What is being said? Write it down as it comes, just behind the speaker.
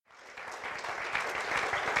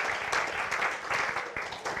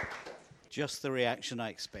Just the reaction I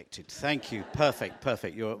expected. Thank you. Perfect,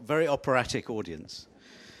 perfect. You're a very operatic audience.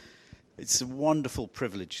 It's a wonderful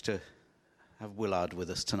privilege to have Willard with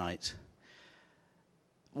us tonight.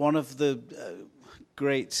 One of the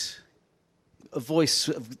a voice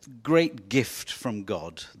of great gift from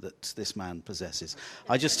God that this man possesses.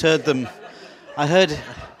 I just heard them, heard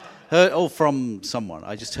from someone.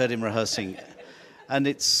 I just heard him rehearsing. And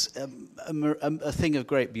it's a thing of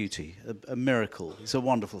great beauty, a miracle. It's a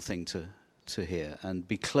wonderful thing to hear and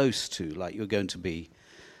be close to, like you're going to be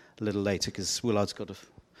a little later, because Willard's got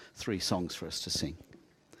 3 songs for us to sing.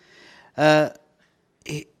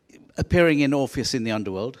 Appearing in Orpheus in the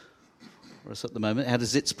Underworld for us at the moment. Had a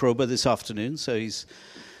Sitzprobe this afternoon, so he's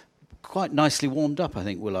quite nicely warmed up, I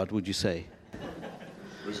think, Willard, would you say?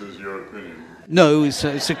 This is your opinion? No, it's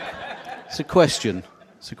a question.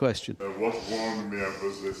 It's a question. What warmed me up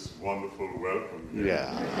was this wonderful welcome here.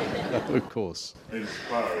 Yeah, of course.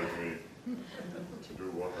 Inspired me to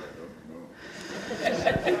do what I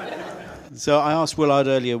don't know. So I asked Willard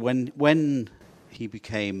earlier when he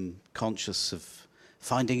became conscious of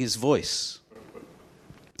finding his voice.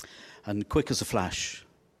 And quick as a flash,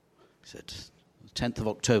 he said, 10th of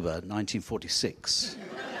October, 1946.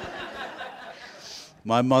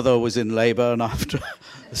 My mother was in labor, and after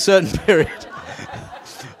a certain period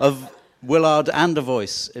of Willard and a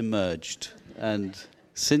voice emerged. And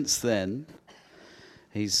since then,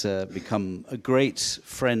 he's become a great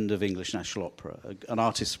friend of English National Opera, an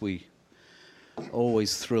artist we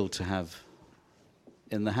always thrilled to have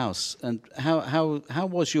in the house. And how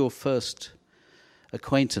was your first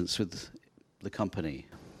acquaintance with the company?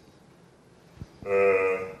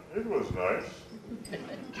 It was nice.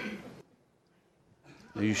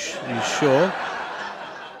 Are you sure?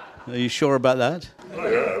 Are you sure about that? Oh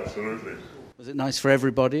yeah, absolutely. Was it nice for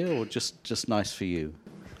everybody, or just nice for you?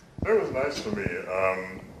 It was nice for me.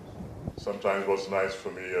 Sometimes what's nice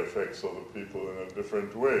for me affects other people in a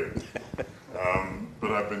different way.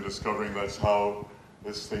 But I've been discovering that's how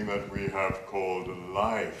this thing that we have called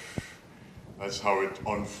life, that's how it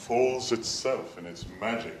unfolds itself in its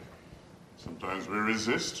magic. Sometimes we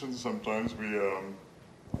resist, and sometimes we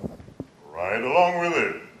ride along with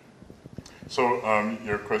it. So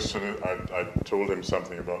your question, I told him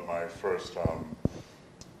something about my first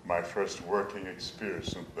working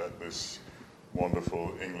experience at this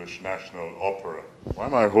wonderful English National Opera. Why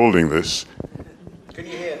am I holding this? Can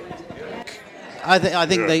you hear? I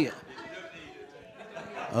think they.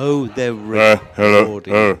 Oh, they're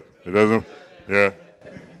recording. Hello. It doesn't. Yeah.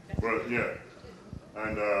 Well, yeah.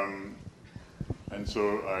 And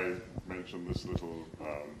so I mentioned this little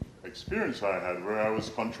experience I had where I was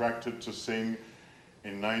contracted to sing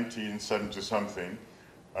in 1970-something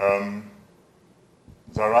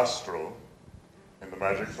Zarastro in the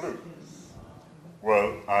Magic Flute.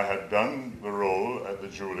 Well, I had done the role at the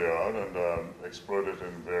Juilliard and explored it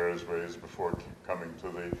in various ways before coming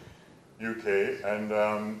to the UK, and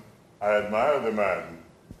I admire the man,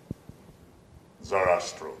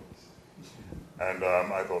 Zarastro, and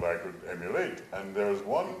I thought I could emulate. And there was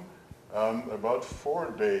one, about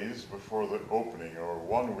 4 days before the opening, or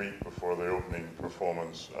 1 week before the opening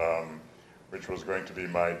performance, which was going to be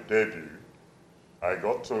my debut, I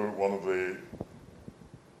got to one of the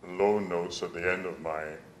low notes at the end of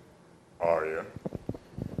my aria,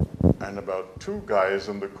 and about 2 guys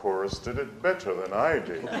in the chorus did it better than I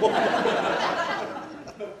did.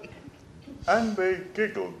 And they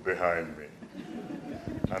giggled behind me.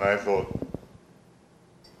 And I thought,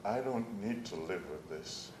 I don't need to live with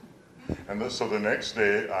this. And so the next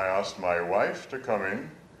day, I asked my wife to come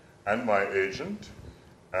in, and my agent,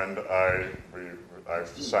 and I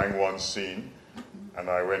sang one scene, and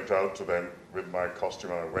I went out to them with my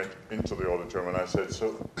costume, and I went into the auditorium, and I said,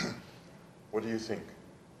 so, what do you think?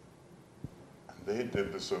 And they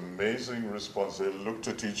did this amazing response. They looked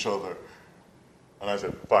at each other, and I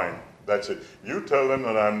said, fine, that's it. You tell them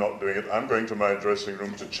that I'm not doing it. I'm going to my dressing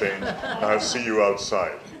room to change, and I'll see you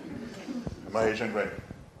outside. And my agent went,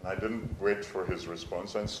 and I didn't wait for his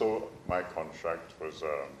response, and so my contract was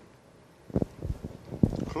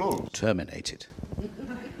closed. Terminated.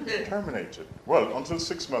 Well, until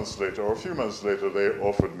 6 months later, or a few months later, they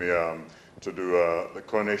offered me to do the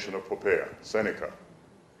Coronation of Popea, Seneca,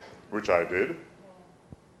 which I did,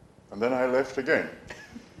 and then I left again.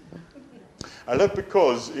 I left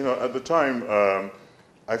because, at the time,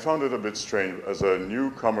 I found it a bit strange as a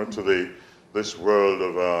newcomer to this world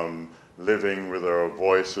of living with our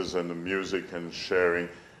voices and the music and sharing,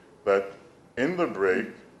 that in the break,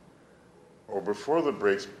 or before the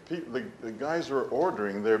breaks, the guys were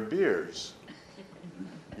ordering their beers.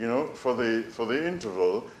 For the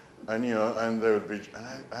interval, And, and there would be,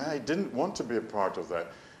 and I didn't want to be a part of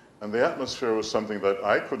that. And the atmosphere was something that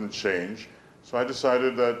I couldn't change, so I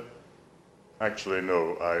decided that, actually,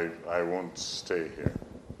 no, I won't stay here.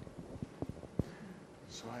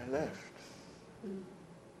 So I left.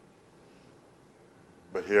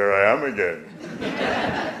 But here I am again.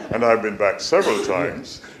 And I've been back several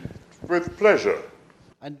times with pleasure.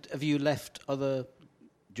 And have you left other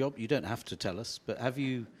jobs? You don't have to tell us, but have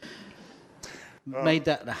you made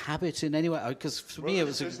that a habit in any way? Because for me,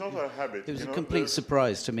 it's not a habit. It was a complete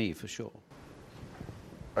surprise to me, for sure.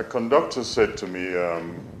 A conductor said to me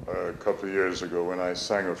a couple of years ago when I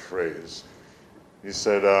sang a phrase, he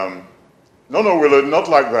said, no, Willard, not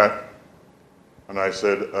like that. And I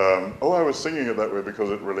said, I was singing it that way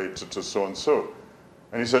because it related to so-and-so.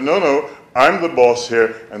 And he said, no, I'm the boss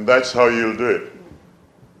here, and that's how you'll do it.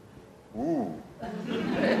 Ooh.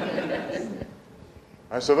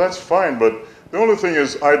 I said, that's fine, but the only thing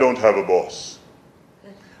is I don't have a boss.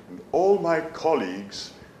 And all my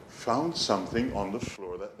colleagues found something on the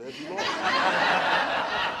floor that they'd lost.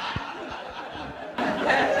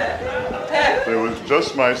 There was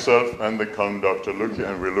just myself and the conductor looking,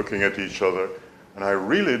 and we're looking at each other, and I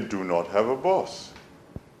really do not have a boss.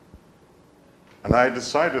 And I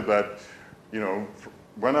decided that,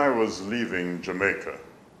 when I was leaving Jamaica,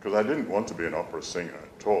 because I didn't want to be an opera singer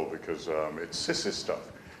at all, because it's sissy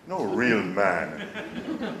stuff. No real man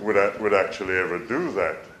would actually ever do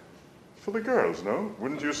that. For the girls, no?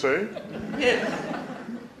 Wouldn't you say? Yes.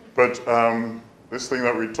 But this thing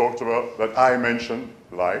that we talked about, that I mentioned,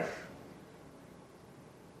 life,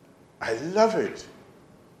 I love it.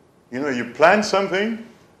 You plan something.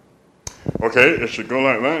 Okay, it should go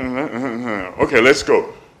like that. Okay, let's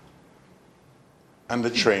go. And the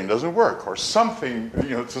train doesn't work, or something,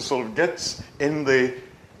 to sort of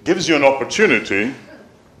gives you an opportunity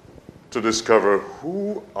to discover,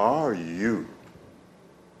 who are you?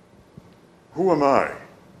 Who am I?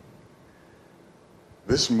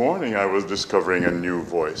 This morning I was discovering a new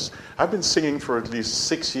voice. I've been singing for at least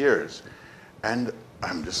 6 years, and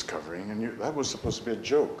I'm discovering a new, that was supposed to be a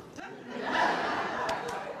joke.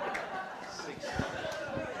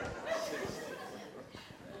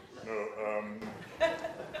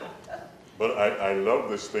 But I love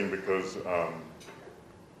this thing because I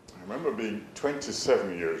remember being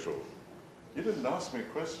 27 years old. You didn't ask me a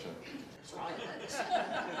question. I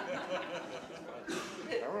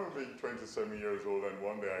remember being 27 years old, and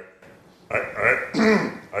one day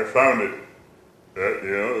I found it.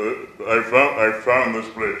 I found this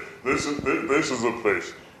place. This is the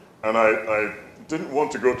place, and I didn't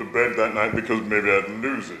want to go to bed that night because maybe I'd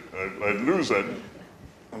lose it. I'd lose it,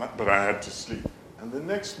 but I had to sleep. And the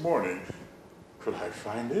next morning, could I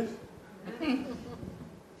find it?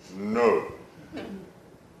 No.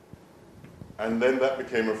 And then that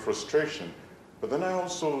became a frustration. But then I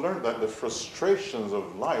also learned that the frustrations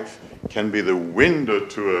of life can be the window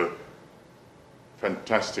to a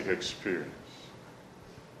fantastic experience.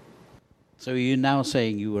 So are you now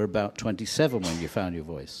saying you were about 27 when you found your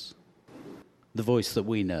voice? The voice that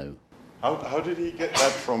we know. How did he get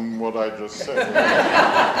that from what I just said?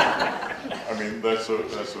 I mean, that's a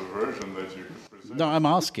version that you could present. No, I'm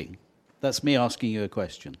asking. That's me asking you a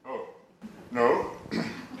question. Oh, no.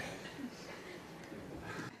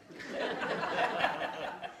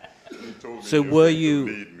 So were you?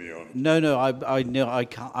 Lead me on. No. I know I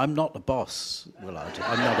can't. I'm not the boss, Willard.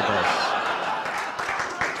 I'm not a boss.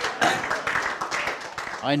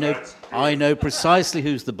 I know precisely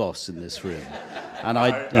who's the boss in this room, and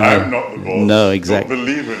I'm not the boss. No, exactly. Don't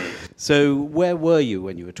believe in it. So where were you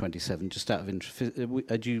when you were 27? Just out of interest,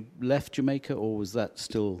 had you left Jamaica, or was that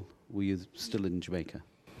still? Were you still in Jamaica?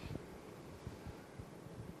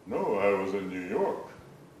 No, I was in New York.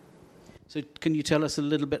 So can you tell us a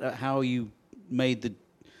little bit about how you made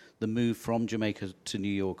the move from Jamaica to New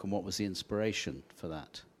York, and what was the inspiration for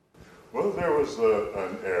that? Well, there was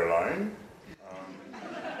an airline.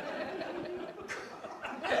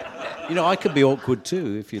 I could be awkward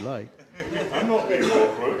too, if you like. I'm not being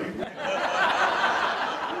awkward.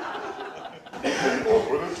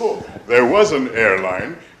 Awkward at all. There was an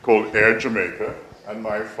airline called Air Jamaica, and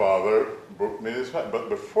my father booked me this flight. But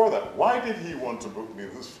before that, why did he want to book me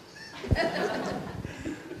this flight?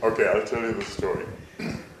 Okay, I'll tell you the story.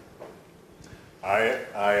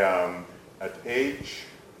 At age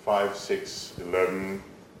 5, 6, 11,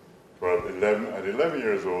 at 11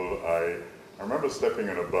 years old, I remember stepping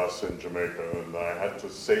in a bus in Jamaica, and I had to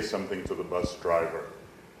say something to the bus driver.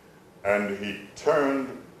 And he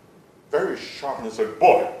turned very sharp and said,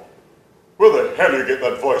 "Boy, where the hell do you get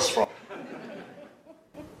that voice from?"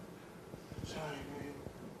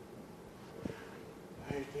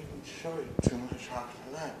 I didn't show it too much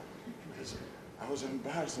after that because I was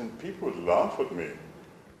embarrassed and people would laugh at me.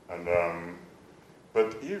 And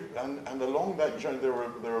and along that journey, there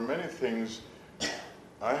were many things.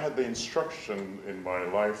 I had the instruction in my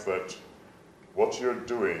life that what you're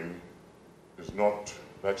doing is not,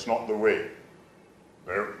 that's not the way.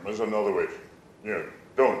 There's another way.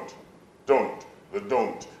 Don't.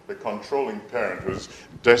 The controlling parent who's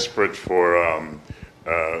desperate for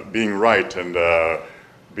being right and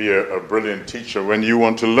be a brilliant teacher when you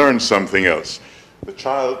want to learn something else.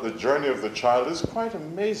 The journey of the child is quite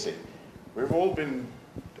amazing. Every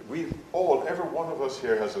one of us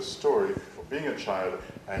here has a story of being a child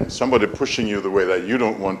and somebody pushing you the way that you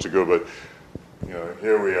don't want to go, but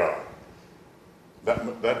here we are.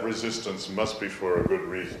 That resistance must be for a good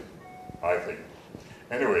reason, I think.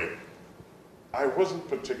 Anyway, I wasn't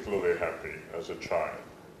particularly happy as a child,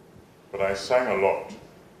 but I sang a lot,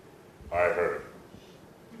 I heard.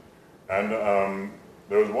 And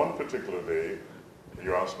there was one particular day,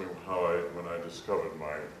 you asked me when I discovered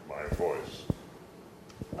my voice.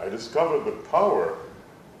 I discovered the power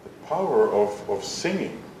of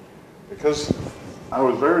singing, because I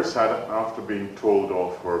was very sad after being told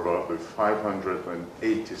off for about the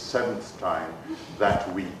 587th time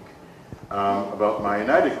that week about my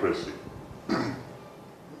inadequacy.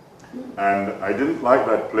 And I didn't like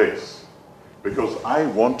that place because I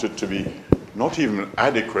wanted to be not even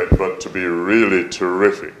adequate, but to be really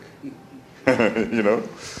terrific.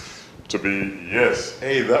 To be, yes,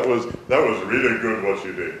 hey, that was really good what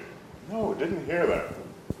you did. No, didn't hear that.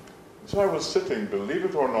 So I was sitting, believe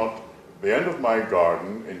it or not, at the end of my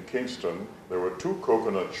garden in Kingston. There were 2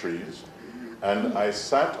 coconut trees, and I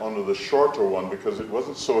sat under the shorter one because it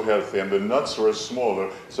wasn't so healthy, and the nuts were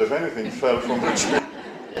smaller, so if anything fell from the tree,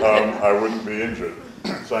 I wouldn't be injured.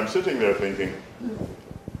 So I'm sitting there thinking,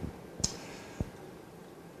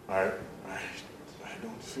 I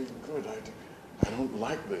don't feel good. I don't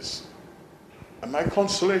like this. And my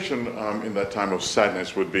consolation in that time of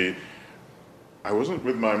sadness would be, I wasn't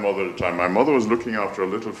with my mother at the time. My mother was looking after a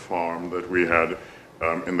little farm that we had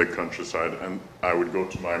in the countryside, and I would go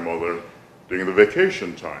to my mother during the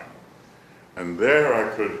vacation time. And there I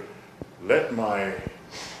could let my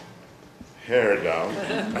hair down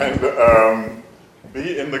and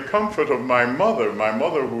be in the comfort of my mother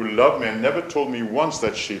who loved me and never told me once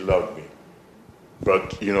that she loved me.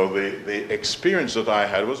 But, the experience that I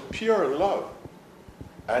had was pure love.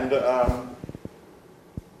 And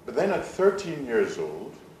but then at 13 years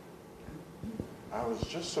old, I was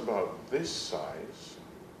just about this size,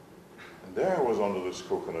 and there I was under this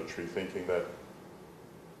coconut tree thinking that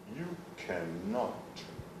you cannot,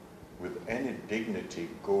 with any dignity,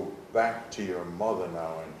 go back to your mother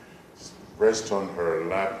now and rest on her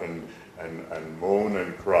lap and moan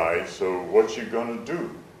and cry. So what you gonna do?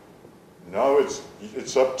 Now it's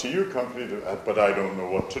up to you completely, but I don't know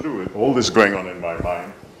what to do. All this going on in my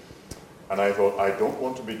mind. And I thought, I don't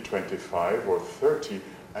want to be 25 or 30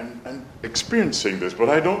 and experiencing this, but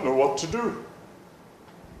I don't know what to do.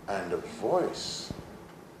 And a voice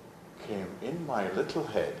came in my little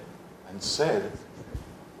head and said,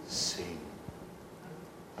 sing.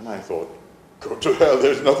 And I thought, go to hell,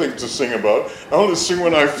 there's nothing to sing about. I only sing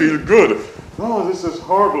when I feel good. No, this is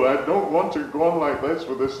horrible. I don't want to go on like this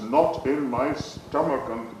with this knot in my stomach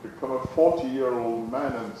and to become a 40-year-old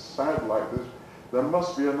man and sad like this. There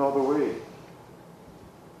must be another way.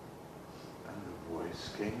 And the voice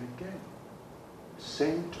came again.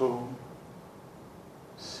 Same tone,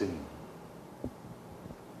 sing. I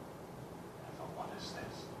thought, what is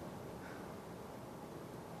this?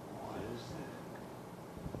 What is this?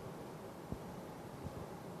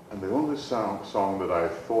 And the only song that I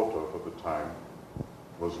thought of at the time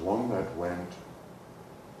was one that went,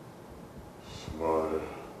 smile,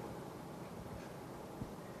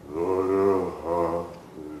 though your heart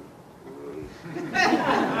is brave.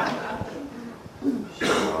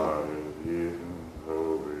 Smile even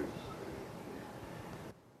though it's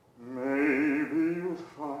ache. Maybe you'll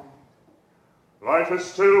find life is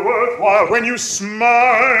still worthwhile when you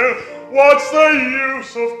smile. What's the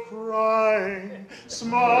use of crying?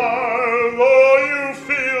 Smile though you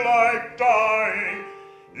feel like dying.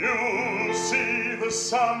 You'll see the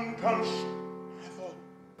sun come. I thought,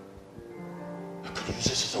 I could use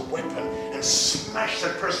this as a weapon and smash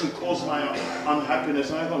that person who caused my unhappiness.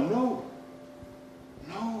 And I thought, no.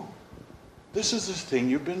 This is the thing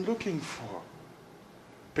you've been looking for.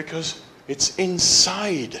 Because it's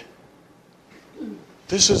inside.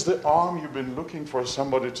 This is the arm you've been looking for,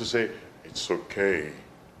 somebody to say, it's okay.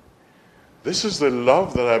 This is the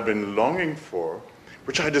love that I've been longing for,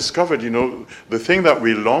 which I discovered, the thing that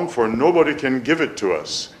we long for, nobody can give it to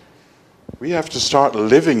us. We have to start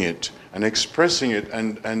living it and expressing it,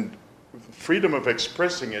 and freedom of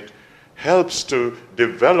expressing it helps to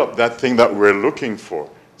develop that thing that we're looking for.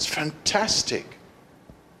 It's fantastic.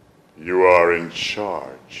 You are in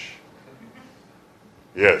charge.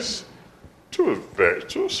 Yes, to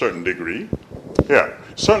a certain degree. Yeah,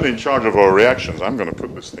 certainly in charge of our reactions. I'm going to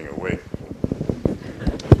put this thing away.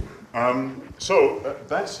 So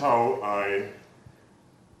that's how I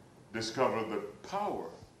discovered the power,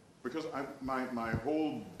 because my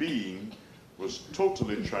whole being was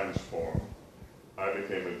totally transformed. I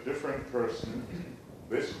became a different person.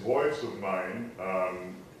 This voice of mine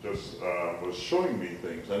just was showing me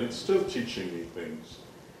things, and it's still teaching me things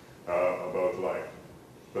about life.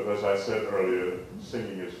 But as I said earlier,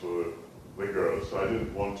 singing is for the girls, so I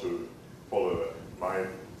didn't want to follow that. My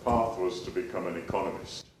path was to become an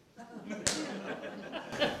economist.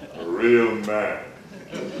 A real man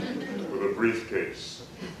with a briefcase.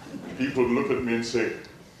 People would look at me and say,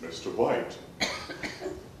 Mr. White.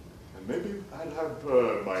 And maybe I'd have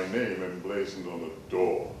my name emblazoned on the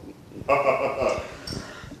door.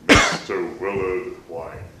 Mr. Willard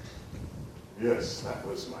White. Yes, that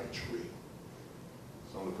was my dream.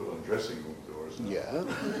 Someone put on dressing room doors now.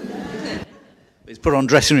 Yeah. It's put on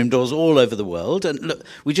dressing room doors all over the world. And look,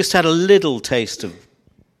 we just had a little taste of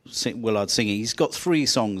Willard singing. He's got 3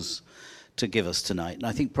 songs to give us tonight. And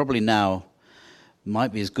I think probably now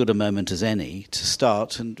might be as good a moment as any to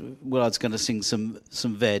start. And Willard's going to sing some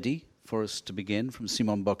Verdi for us to begin from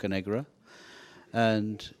Simon Boccanegra.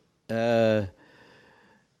 And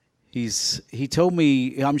he told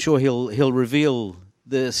me, I'm sure he'll reveal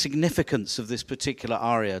the significance of this particular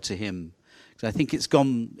aria to him. I think it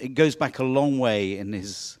goes back a long way in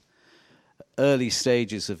his early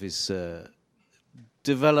stages of his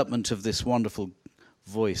development of this wonderful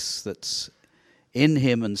voice that's in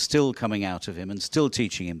him and still coming out of him and still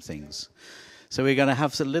teaching him things. So we're going to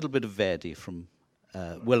have a little bit of Verdi from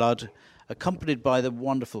Willard, accompanied by the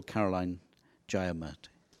wonderful Caroline Giamatti.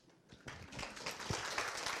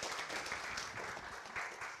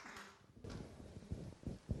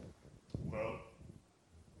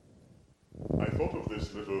 I thought of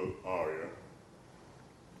this little aria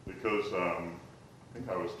because I think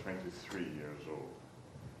I was 23 years old.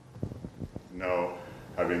 Now,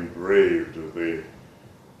 having braved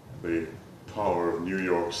the power of New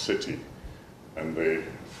York City and the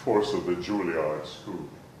force of the Juilliard School,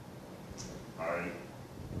 I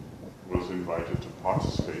was invited to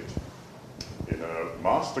participate in a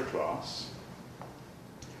master class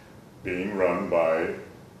being run by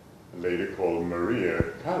a lady called Maria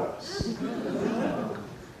Callas.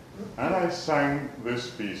 And I sang this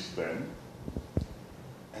piece then,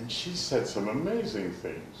 and she said some amazing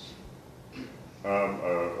things.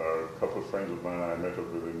 A couple of friends of mine I met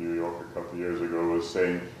up with in New York a couple of years ago was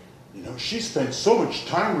saying, she spent so much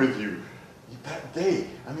time with you that day.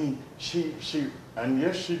 I mean, and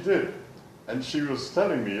yes, she did. And she was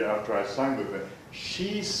telling me after I sang the thing,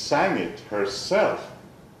 she sang it herself,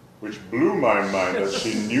 which blew my mind that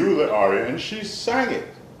she knew the aria and she sang it.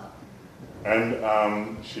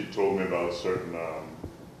 And she told me about certain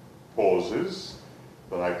pauses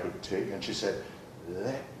that I could take, and she said,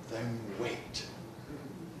 let them wait.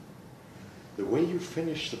 The way you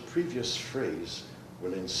finish the previous phrase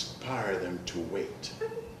will inspire them to wait.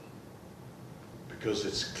 Because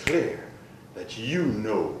it's clear that you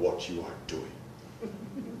know what you are doing.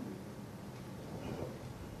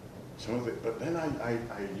 But then I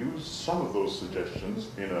used some of those suggestions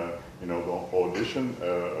in the audition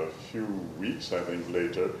a few weeks, I think,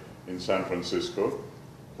 later in San Francisco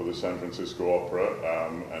for the San Francisco Opera,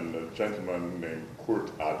 and a gentleman named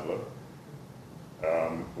Kurt Adler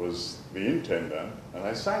was the intendant, and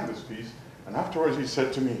I sang this piece, and afterwards he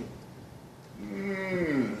said to me,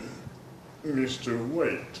 Mr.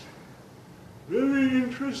 White, very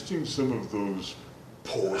interesting some of those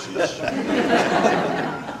pauses.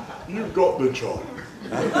 You got the job.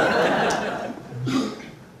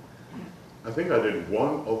 I think I did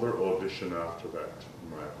one other audition after that in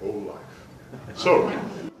my whole life. So,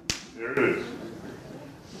 here it is.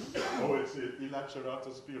 Oh, it's Il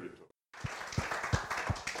Lacerata Spirito.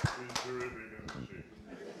 She's terrific, isn't she?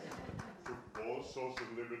 Took all sorts of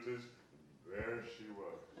liberties. There she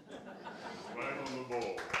was. Right on the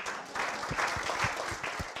ball.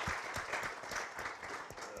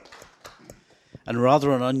 And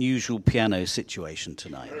rather an unusual piano situation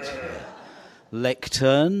tonight.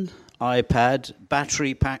 Lectern, iPad,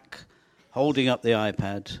 battery pack, holding up the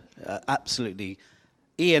iPad. Absolutely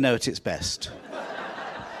E&O at its best.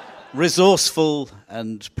 Resourceful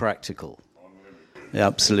and practical. Yeah,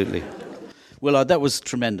 absolutely. Well, that was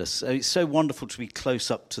tremendous. It's so wonderful to be close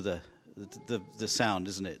up to the sound,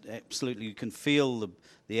 isn't it? Absolutely, you can feel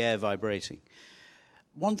the air vibrating.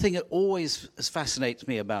 One thing that always fascinates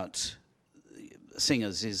me about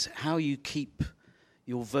singers is how you keep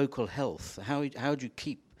your vocal health. How do you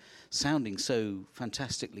keep sounding so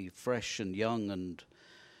fantastically fresh and young and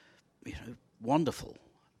wonderful?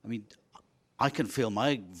 I mean, I can feel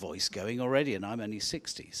my voice going already, and I'm only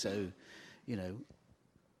 60. So,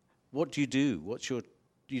 what do you do?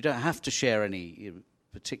 You don't have to share any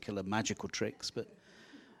particular magical tricks, but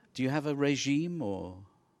do you have a regime or?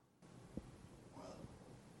 Well,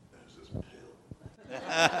 there's this pill.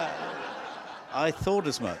 I thought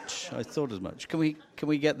as much. Can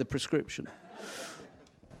we get the prescription?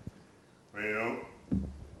 Well,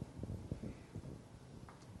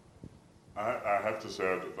 I have to say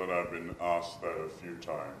that I've been asked that a few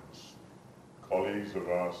times. Colleagues have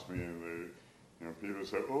asked me, and people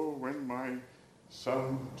say, "Oh, when my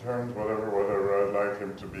son turns whatever, I'd like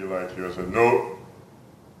him to be like you." I said, "No,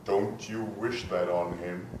 don't you wish that on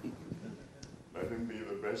him. Let him be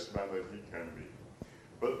the best man that he can be."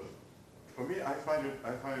 But for me, I find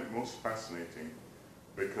it most fascinating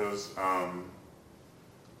because I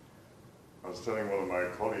was telling one of my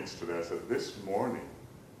colleagues today. I said, this morning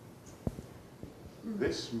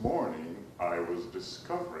I was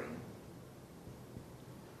discovering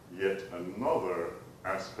yet another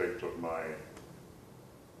aspect of my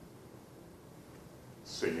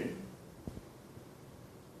singing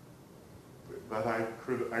that I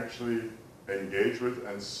could actually engage with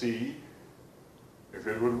and see if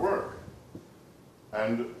it would work.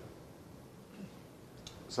 And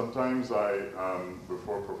sometimes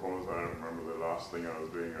before performance, I remember the last thing I was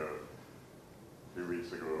doing a few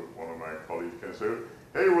weeks ago, one of my colleagues came and said,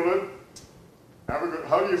 "Hey, Willard, how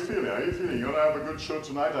are you feeling? How are you feeling? You want to have a good show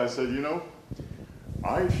tonight?" I said,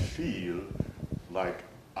 I feel like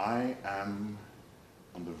I am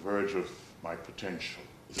on the verge of my potential.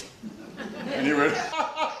 And he went,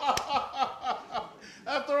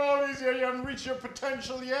 "After all these years, you haven't reached your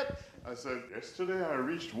potential yet?" I said, "Yesterday I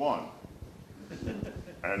reached one.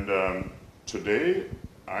 And today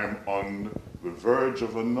I'm on the verge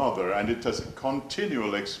of another, and it is a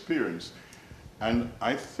continual experience." And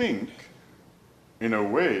I think, in a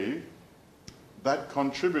way, that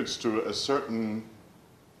contributes to it certainly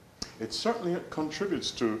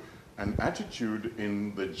contributes to an attitude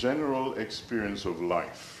in the general experience of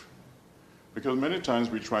life. Because many times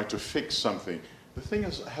we try to fix something. The thing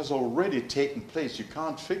has already taken place. You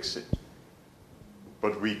can't fix it.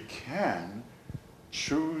 But we can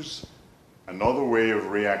choose another way of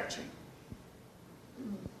reacting.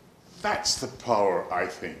 That's the power, I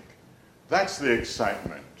think. That's the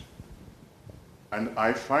excitement. And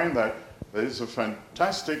I find that there is a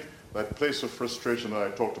fantastic, that place of frustration that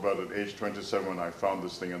I talked about at age 27 when I found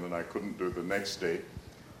this thing and then I couldn't do it the next day.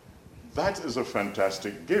 That is a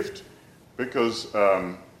fantastic gift because,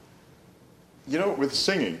 with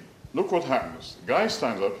singing, look what happens. The guy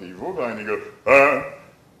stands up, he goes and he goes,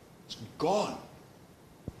 it's gone.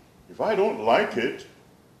 If I don't like it,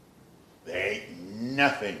 there ain't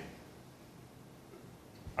nothing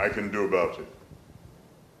I can do about it.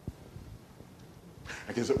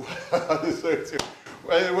 I can say,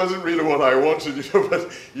 well, it wasn't really what I wanted, but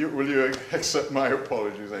will you accept my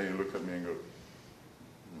apologies? And you look at me and go,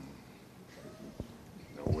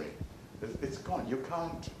 no way. It's gone. You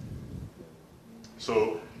can't.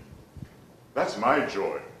 So that's my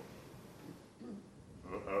joy.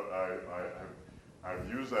 I've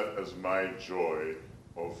used that as my joy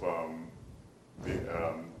of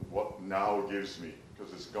what now gives me,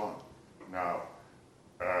 because it's gone. Now,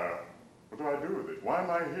 what do I do with it? Why am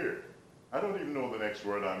I here? I don't even know the next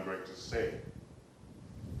word I'm going to say.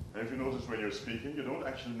 And if you notice when you're speaking, you don't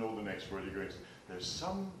actually know the next word you're going to say. There's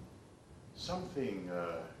something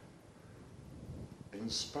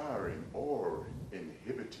inspiring or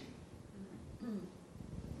inhibiting.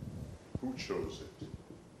 Who chose it?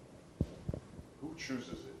 Who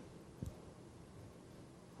chooses it?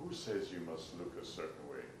 Who says you must look a certain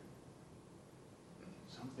way?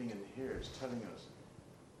 Something in here is telling us,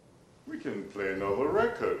 we can play another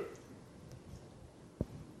record.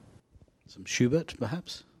 Some Schubert,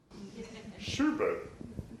 perhaps? Schubert?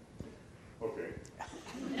 Okay.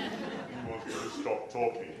 He wants me to stop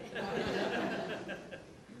talking.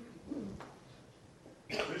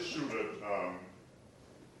 This Schubert,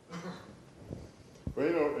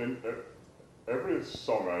 well, in every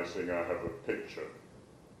song I sing, I have a picture.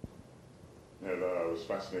 And I was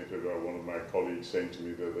fascinated by one of my colleagues saying to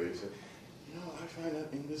me the other day, he said, I find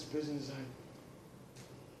that in this business,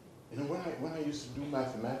 when I used to do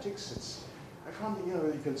mathematics, I found that,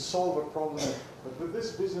 you can solve a problem, but with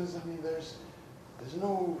this business, I mean, there's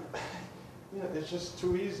no, it's just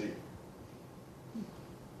too easy.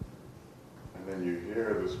 And then you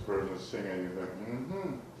hear this person sing and you think,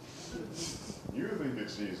 you think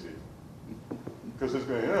it's easy. Because it's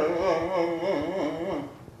going, I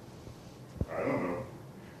don't know.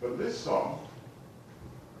 But this song,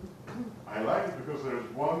 I like it because there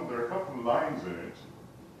are a couple of lines in it.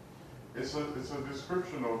 It's a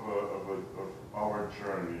description of our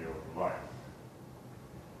journey of life.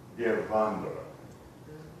 Wir wandern.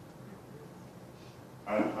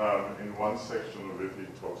 And in one section of it, he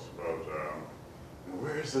talks about,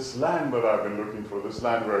 where is this land that I've been looking for? This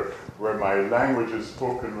land where my language is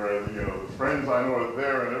spoken, where the friends I know are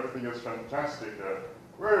there, and everything is fantastic.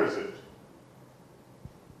 Where is it?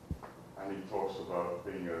 And he talks about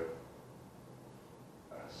being a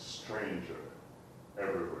stranger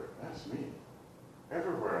everywhere. That's me.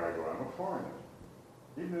 Everywhere I go, I'm a foreigner.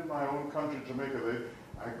 Even in my own country, Jamaica,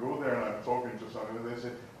 I go there and I'm talking to someone, and they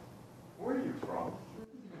say, "Where are you from?"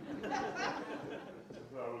 I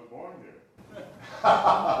was born here.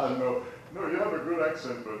 No, you have a good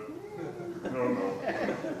accent, but no.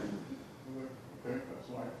 Okay, that's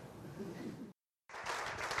life.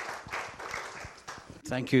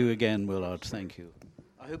 Thank you again, Willard. Thank you.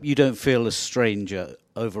 I hope you don't feel a stranger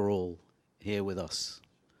overall here with us.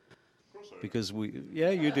 Of course I do. Because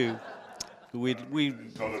you do.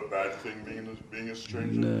 It's not a bad thing being a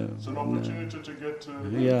stranger. No, it's an opportunity to get to.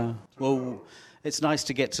 Yeah. Well, it's nice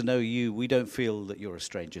to get to know you. We don't feel that you're a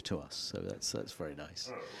stranger to us, so that's very nice.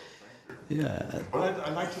 Oh, well, thank you. Yeah. But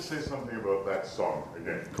I'd like to say something about that song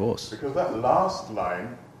again. Of course. Because that last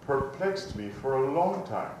line perplexed me for a long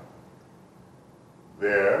time.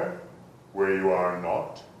 There, where you are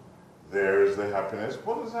not, there is the happiness.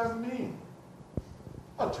 What does that mean?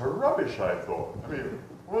 Utter rubbish, I thought. I mean,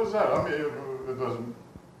 what is that? I mean, it doesn't.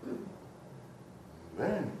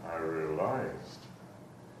 Then I realized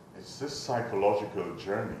it's this psychological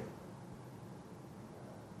journey.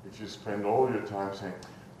 If you spend all your time saying,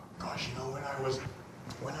 "Gosh,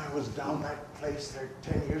 when I was down that place there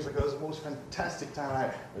 10 years ago, it was the most fantastic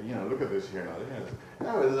time. Look at this here now.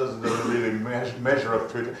 No, it doesn't really measure up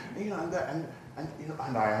to it.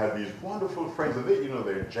 And I had these wonderful friends, and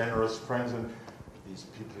they're generous friends, and these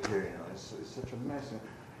people here, it's such a mess.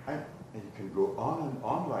 And you can go on and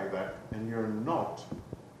on like that, and you're not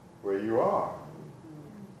where you are.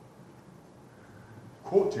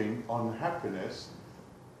 Quoting on happiness,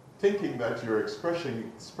 thinking that you're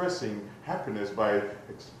expressing happiness by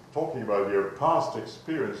talking about your past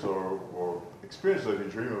experience or experience that you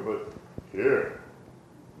dream of, but here,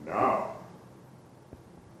 now,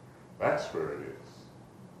 that's where it is.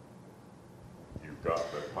 You've got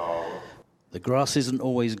the power. The grass isn't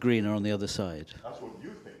always greener on the other side. That's what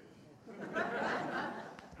you think.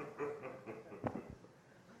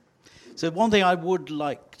 So one thing I would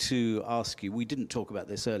like to ask you, we didn't talk about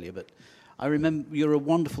this earlier, but I remember you're a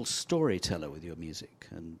wonderful storyteller with your music,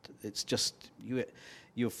 and it's just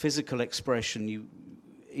your physical expression.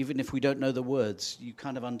 Even if we don't know the words, you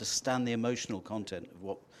kind of understand the emotional content of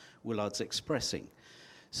what Willard's expressing.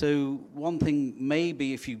 So one thing,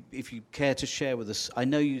 maybe if you care to share with us, I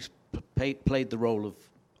know you played the role of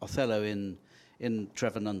Othello in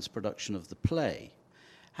Trevor Nunn's production of the play.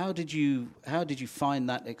 How did you find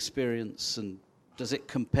that experience, and does it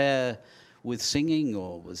compare with singing,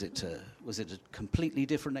 or was it a completely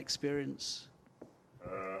different experience?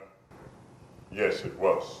 Yes, it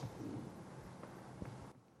was.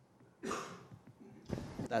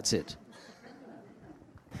 That's it.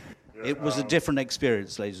 Yeah, it was a different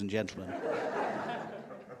experience, ladies and gentlemen.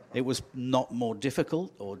 It was not more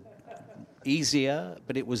difficult or easier,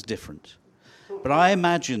 but it was different. But I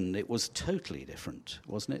imagine it was totally different,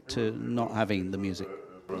 wasn't it, to not having the music?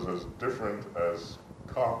 It was as different as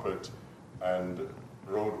carpet and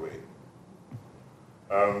roadway.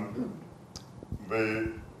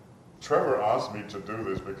 Trevor asked me to do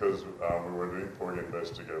this because we were doing Porgy Bess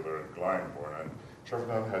together at Glyndebourne, and Trevor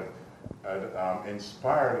Nunn had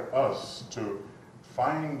inspired us to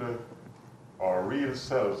find our real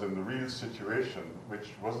selves in the real situation,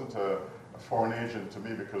 which wasn't a foreign agent to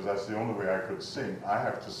me, because that's the only way I could sing. I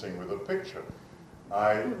have to sing with a picture.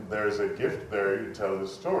 There's a gift there, you tell the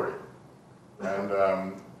story. And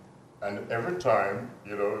every time,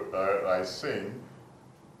 I sing,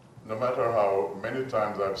 no matter how many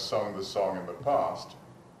times I've sung the song in the past,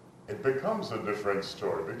 it becomes a different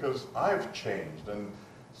story, because I've changed, and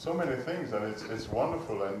so many things, and it's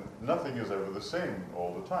wonderful, and nothing is ever the same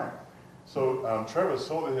all the time. So Trevor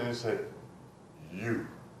saw it and he said, you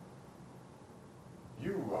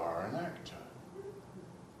are an actor.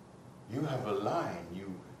 you have a line,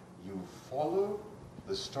 you follow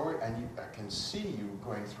the story, and I can see you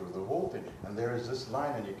going through the whole thing. And there is this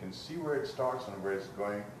line, and you can see where it starts and where it's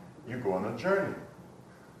going. You go on a journey.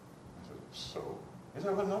 I said, so? He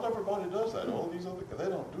said, well, not everybody does that. All these other, they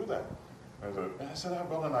don't do that. I said, I've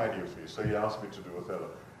got an idea for you. So he asked me to do Othello.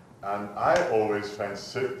 And I always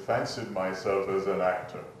fancied myself as an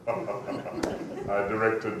actor. I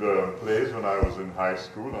directed plays when I was in high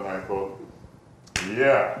school, and I thought,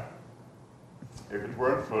 yeah, if it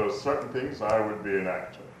weren't for certain things, I would be an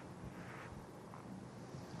actor.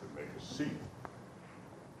 I could make a scene,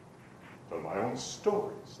 tell my own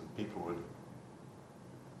stories, and people would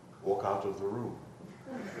walk out of the room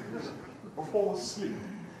or fall asleep.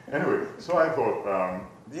 Anyway, so I thought,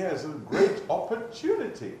 yeah, it's a great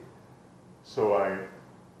opportunity. So I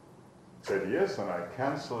said yes, and I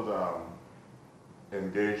canceled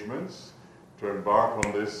engagements to embark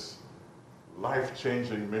on this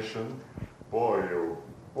life-changing mission. Boy, oh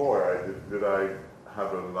boy, did I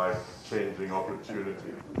have a life-changing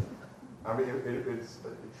opportunity. I mean,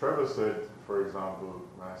 Trevor said, for example,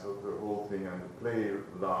 I said the whole thing and the play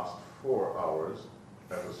lasts 4 hours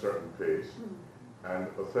at a certain pace, and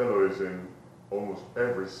Othello is in almost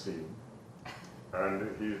every scene. And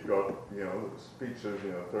he's got, speeches,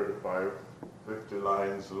 35, 50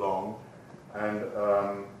 lines long. And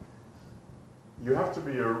you have to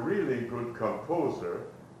be a really good composer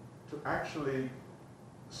to actually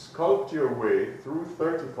sculpt your way through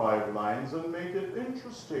 35 lines and make it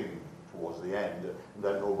interesting towards the end. And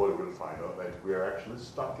then nobody will find out that we're actually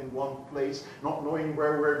stuck in one place, not knowing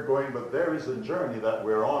where we're going, but there is a journey that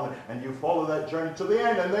we're on, and you follow that journey to the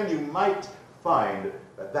end, and then you might find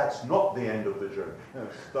that that's not the end of the journey.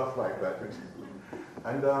 Stuff like that.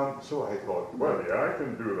 And so I thought, well, yeah, I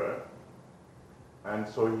can do that. And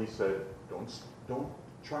so he said, don't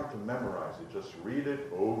try to memorize it. Just read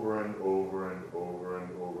it over and over and over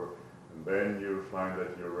and over. And then you'll find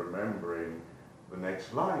that you're remembering the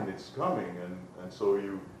next line. It's coming. And so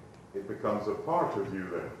it becomes a part of you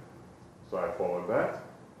then. So I followed that.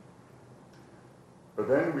 But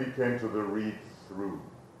then we came to the read through.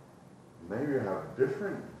 Now you have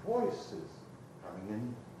different voices coming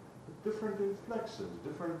in, different inflections,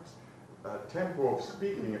 different tempo of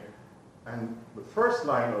speaking. And the first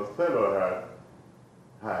line Othello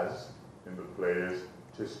has in the play is,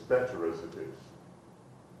 "'Tis better as it is."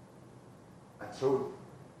 And so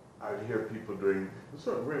I'd hear people doing a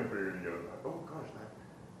certain way, oh gosh,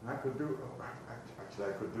 I could do, actually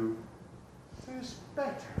I could do, "'Tis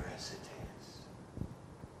better as it is."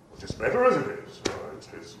 It is better as it is.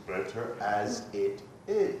 It is better as it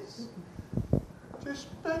is. It is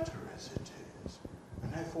better as it is.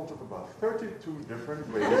 And I thought of about 32 different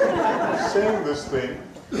ways of saying this thing,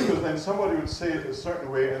 because then somebody would say it a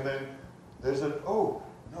certain way, and then there's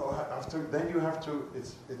then you have to,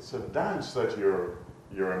 it's a dance that you're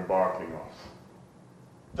embarking on.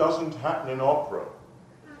 Doesn't happen in opera.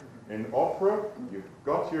 In opera, you've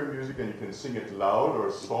got your music and you can sing it loud or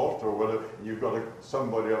soft or whatever. You've got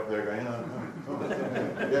somebody up there going,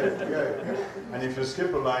 yeah. And if you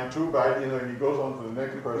skip a line too bad, he goes on to the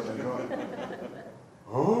next person.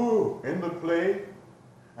 In the play.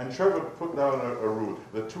 And Trevor put down a rule,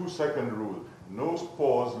 the 2-second rule. No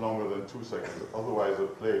pause longer than 2 seconds. Otherwise, the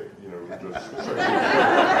play, would just.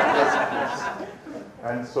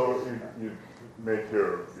 And so you make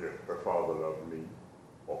your father love me.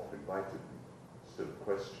 Often invited me, still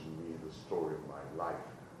questioned me the story of my life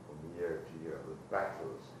from year to year, the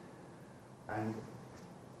battles. And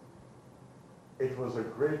it was a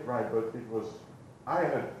great ride, but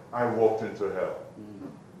I walked into hell.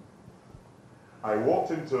 Mm-hmm.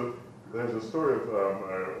 There's a story of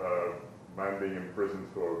a man being in prison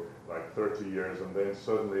for like 30 years, and then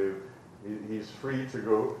suddenly he's free to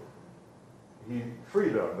go,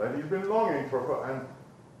 freedom that he's been longing for, and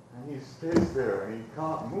he stays there and he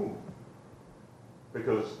can't move.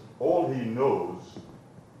 Because all he knows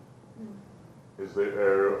is the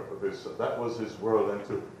area of this, that was his world, and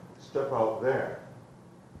to step out there,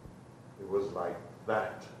 it was like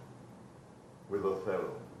that with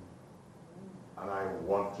Othello. And I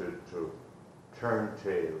wanted to turn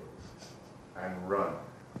tail and run.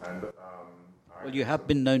 And well, you have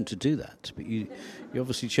been known to do that, but you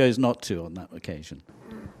obviously chose not to on that occasion.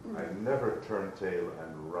 I never turn tail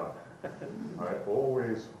and run. I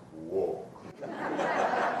always walk.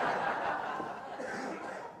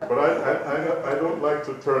 But I don't like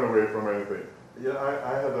to turn away from anything. Yeah,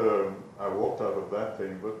 I walked out of that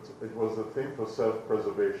thing, but it was a thing for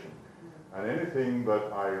self-preservation. And anything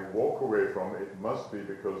that I walk away from, it must be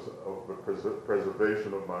because of the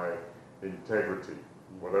preservation of my integrity,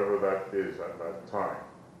 whatever that is at that time.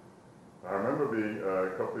 I remember being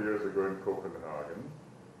a couple of years ago in Copenhagen,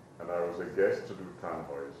 and I was a guest to do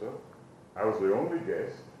Tannhäuser. I was the only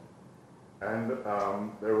guest, and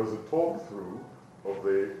there was a talk-through of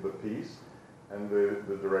the piece, and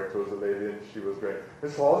the director was a lady, and she was great.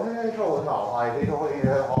 It's all hey, all now. I did all in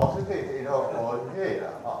her house, and you know, all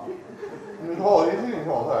here. You know, it's in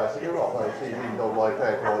all her. She rock, I see in the white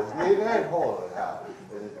paper.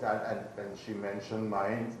 And she mentioned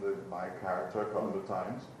my character a couple of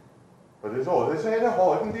times. But it's all, they say the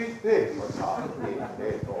whole thing this was not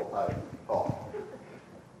oh.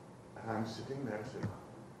 And I'm sitting there saying,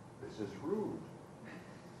 this is rude.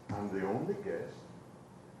 I'm the only guest.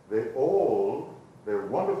 They're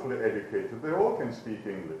wonderfully educated, they all can speak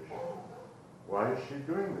English. Why is she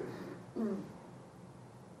doing this? And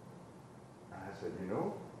I said, you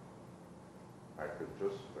know, I could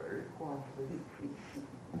just very quietly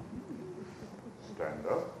stand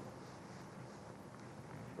up.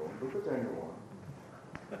 Don't look at anyone,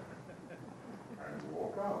 and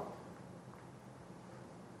walk out.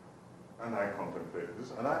 And I contemplated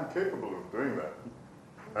this, and I'm capable of doing that.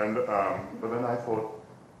 And but then I thought,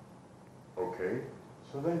 okay,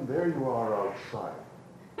 so then there you are outside.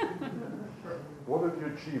 What have you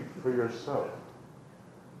achieved for yourself?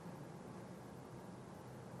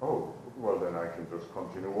 Oh, well then I can just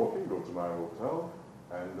continue walking, go to my hotel,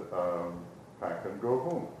 and pack and go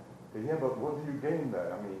home. Yeah, but what do you gain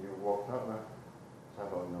there? I mean, you walked out there. So I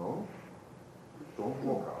thought, no, don't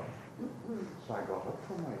walk out. So I got up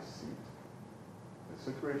from my seat, in a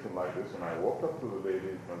situation like this, and I walked up to the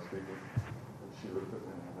lady in front speaking, and she looked at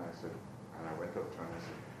me, and I said, and I went up to her and I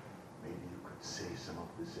said, maybe you could say some of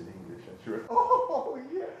this in English. And she went, oh,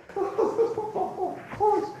 yeah, of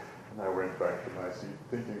course. And I went back to my seat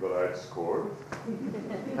thinking that I'd scored.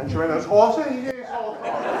 And she went,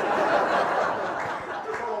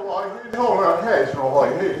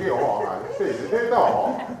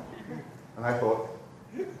 and I thought,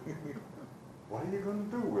 what are you going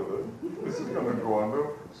to do with it? This is going to go under.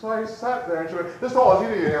 So I sat there and she went, this all you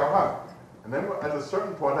need, huh? And then at a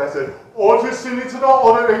certain point I said, oh, just need to know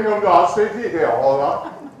all the thing of God, stay here, all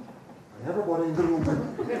that. And everybody in the room.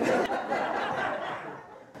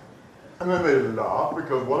 And then they laughed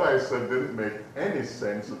because what I said didn't make any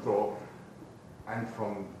sense at all. And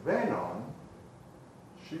from then on,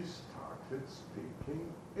 she started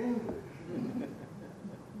speaking English,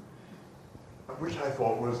 which I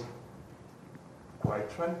thought was quite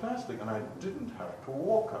fantastic, and I didn't have to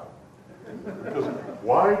walk out. Because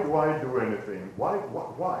why do I do anything? Why?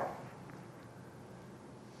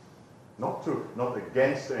 Not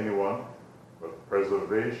against anyone, but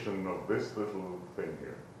preservation of this little thing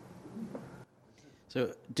here.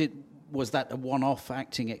 So was that a one-off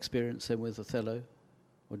acting experience then with Othello,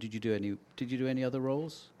 or did you do any other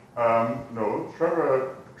roles? No,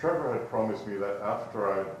 Trevor had promised me that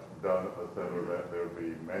after I'd done Othello that there would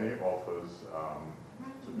be many offers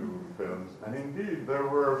to do films, and indeed there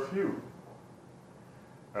were a few.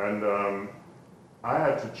 And I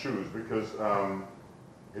had to choose because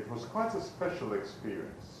it was quite a special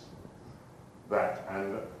experience, that,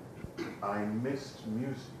 and I missed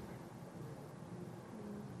music.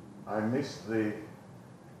 I missed the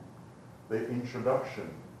introduction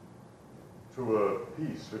to a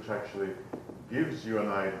piece which actually gives you an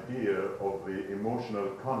idea of the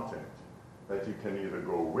emotional content that you can either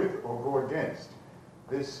go with or go against.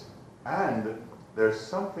 And there's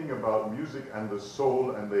something about music and the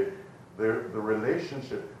soul and the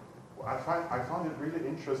relationship. I found it really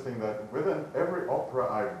interesting that within every opera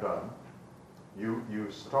I've done, you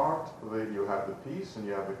have the piece and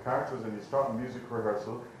you have the characters and you start music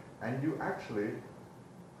rehearsal, and you actually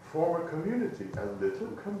form a community. A little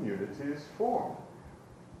community is formed,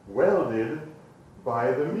 welded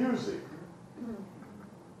by the music.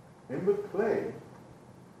 In the play,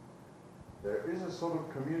 there is a sort of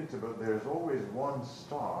community, but there's always one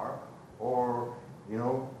star, or,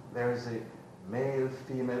 there's a male,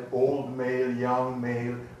 female, old male, young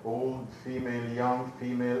male, old female, young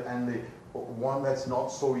female, and the one that's not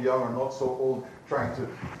so young or not so old, trying to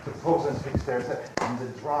pose and fix their set, and the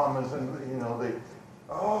dramas, and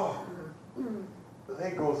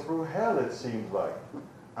they go through hell, it seems like.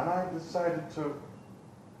 And I decided to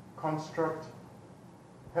construct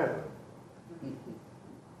heaven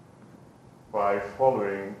by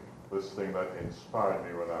following this thing that inspired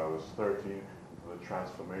me when I was 13, into the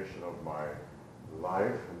transformation of my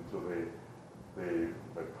life, into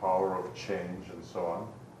the power of change and so on.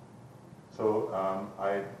 So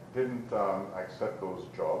I didn't accept those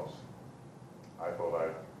jobs. I thought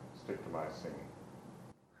I'd stick to my singing.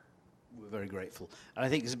 We're very grateful. And I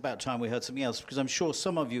think it's about time we heard something else, because I'm sure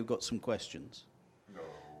some of you have got some questions. No.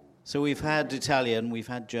 So we've had Italian, we've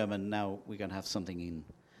had German, now we're going to have something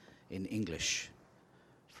in English.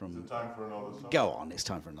 Is it time for another song? Go on, it's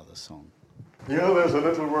time for another song. You know, there's a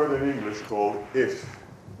little word in English called if.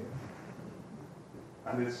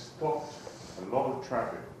 And it stops a lot of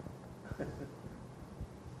traffic.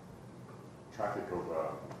 Traffic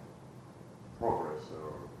of progress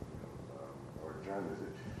or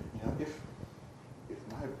journalism. You know, if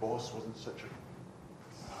my boss wasn't such a...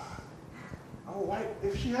 Oh, why,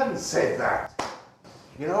 if she hadn't said that,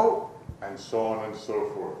 you know, and so on and so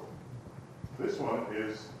forth. This one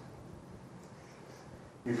is,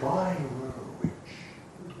 if I were rich,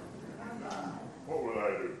 what would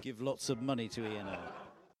I do? Give lots of money to E&O.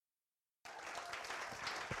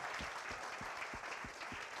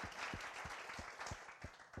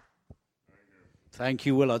 Thank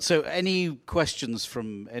you, Willard. So any questions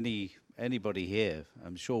from anybody here?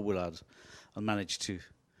 I'm sure Willard will manage to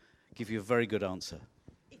give you a very good answer.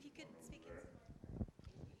 If you could speak it.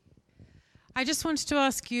 I just wanted to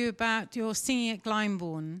ask you about your singing at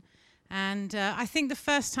Glyndebourne. And I think the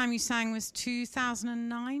first time you sang was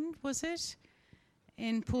 2009, was it?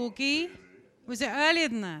 In Porgy? Was it earlier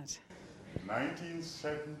than that?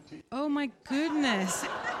 1970. Oh, my goodness.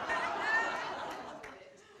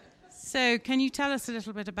 So can you tell us a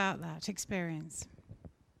little bit about that experience?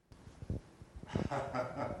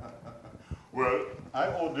 Well, I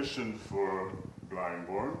auditioned for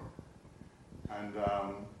Glyndebourne, and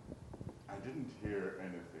I didn't hear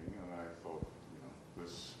anything, and I thought, you know,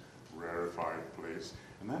 this rarefied place.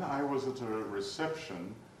 And then I was at a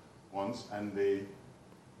reception once, and the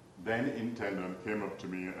then intendant came up to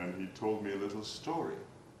me and he told me a little story.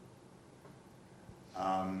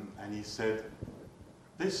 And he said,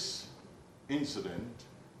 this incident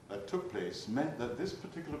that took place meant that this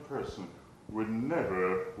particular person would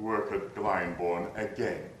never work at Glyndebourne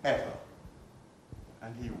again, ever.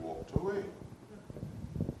 And he walked away.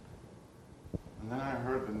 And then I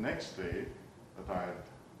heard the next day that I had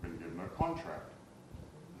been given a contract.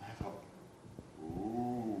 And I thought,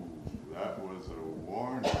 ooh, that was a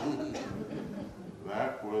warning.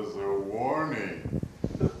 That was a warning.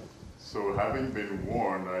 So having been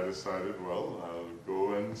warned, I decided, well, I'll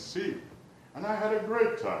go and see. And I had a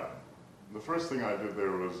great time. The first thing I did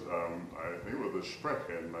there was, I think it was the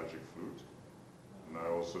Sprechen magic flute. And I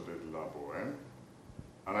also did La Bohème.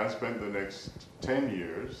 And I spent the next 10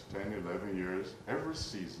 years, 10, 11 years, every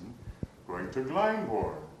season, going to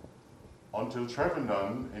Glyndebourne. Until Trevor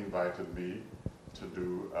Nunn invited me to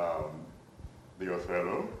do the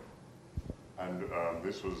Othello. And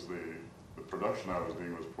this was the production I was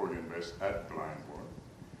doing was Porgy and Bess at Glyndebourne,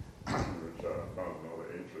 which I found another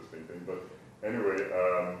interesting thing. But anyway,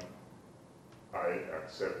 I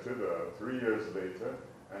accepted 3 years later,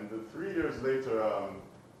 and 3 years later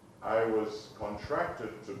I was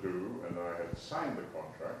contracted to do, and I had signed the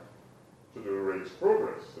contract, to do Rake's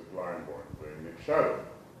Progress at Glyndebourne, playing Nick Shadow.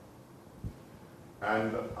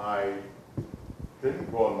 And I didn't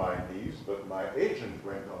go on my knees, but my agent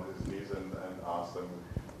went on his knees and asked them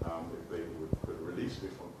if they could release me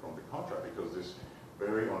from the contract, because this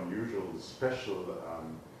very unusual, special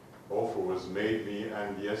offer was made me,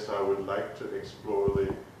 and yes, I would like to explore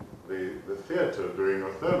the theatre doing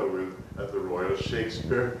Othello at the Royal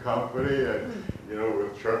Shakespeare Company, and you know,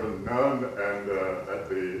 with Trevor Nunn, and at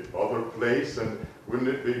the other place, and wouldn't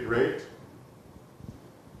it be great?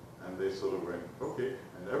 And they sort of went, okay.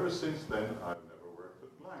 And ever since then, I've never worked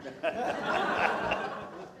at Glyndebourne.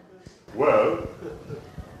 Well,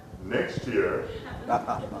 next year,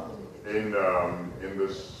 in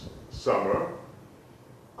this summer,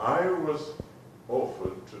 I was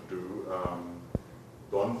offered to do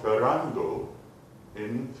Don Ferrando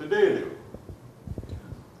in Fidelio.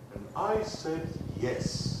 And I said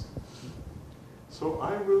yes. So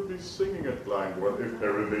I will be singing at Glyndebourne if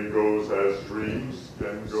everything goes as dreams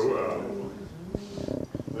can go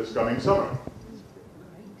this coming summer.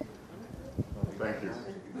 Thank you.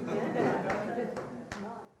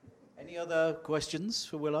 Any other questions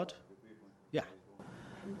for Willard? Yeah.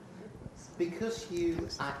 Because you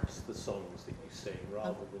act the songs that you sing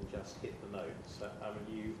rather than just hit the notes, I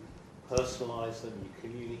mean, you personalise them, you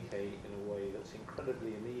communicate in a way that's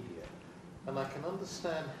incredibly immediate. And I can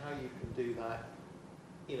understand how you can do that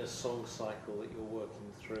in a song cycle that you're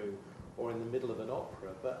working through or in the middle of an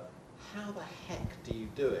opera, but how the heck do you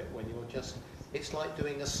do it when you're just, it's like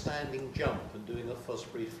doing a standing jump and doing a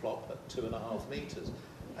Fosbury flop at 2.5 meters.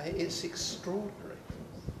 It's extraordinary.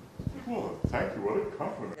 Well, thank you, what a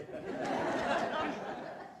compliment.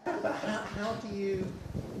 But how do you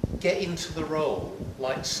get into the role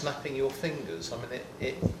like snapping your fingers? I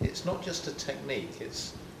mean, it's not just a technique,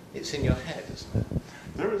 it's in your head, isn't it?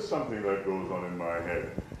 there is something that goes on in my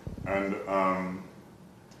head. And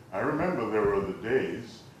I remember there were the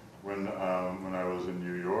days when I was in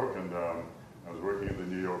New York, and I was working at the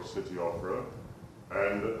New York City Opera,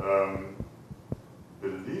 and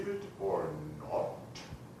believe it or not,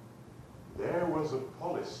 there was a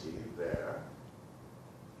policy there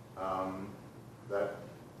that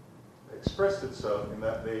expressed itself in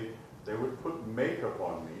that they would put makeup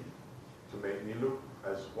on me to make me look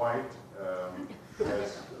as white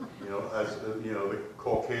as the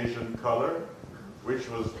Caucasian color, which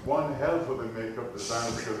was one hell for the makeup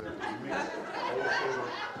designer because it mixed also.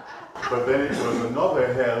 But then it was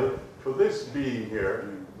another hell for this being here,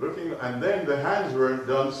 looking, and then the hands weren't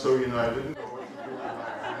done, so I didn't know what to do with my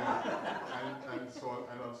hands, and so on,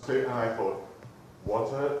 and on stage, and I thought,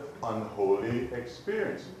 what an unholy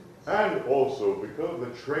experience. And also because of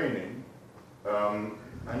the training, and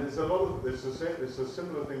it's a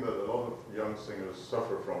similar thing that a lot of young singers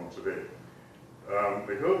suffer from today.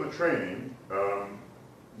 Because of the training,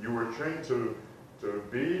 you were trained to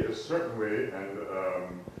be a certain way,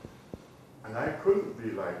 and I couldn't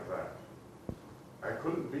be like that. I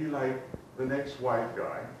couldn't be like the next white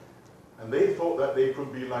guy, and they thought that they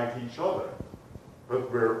could be like each other,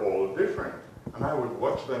 but we're all different. And I would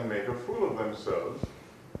watch them make a fool of themselves,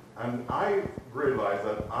 and I realized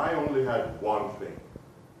that I only had one thing,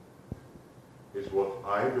 is what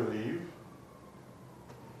I believe,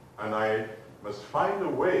 and I must find a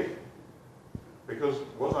way, because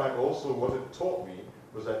what it taught me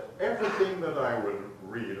was that everything that I would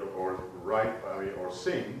read or write or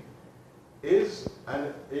sing is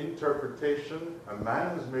an interpretation. A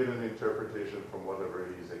man has made an interpretation from whatever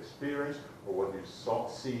he's experienced or what he's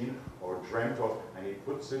seen or dreamt of, and he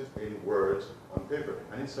puts it in words on paper.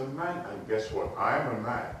 And it's a man, and guess what? I'm a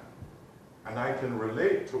man. And I can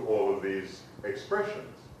relate to all of these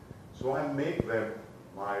expressions. So I make them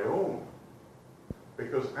my own.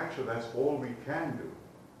 Because actually that's all we can do.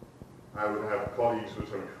 I would have colleagues who would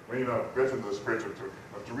say, well, get into the spirit to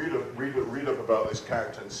read up about this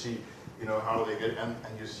character and see, how they get, and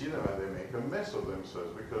you see them and they make a mess of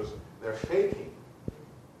themselves because they're faking.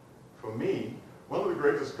 For me, one of the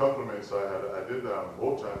greatest compliments I had, I did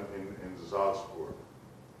Wotan in Salzburg.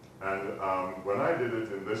 And when I did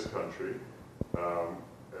it in this country,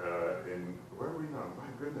 where are we now? My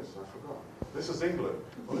goodness, I forgot. This is England.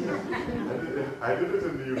 Oh, yeah. I did it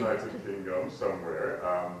in the United Kingdom somewhere,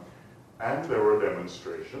 and there were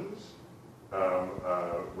demonstrations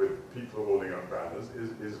with people holding up banners,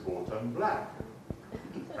 is Wotan black?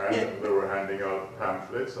 And they were handing out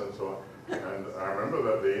pamphlets and so on. And I remember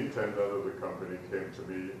that the intendant of the company came to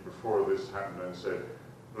me before this happened and said,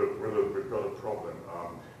 look, we've got a problem.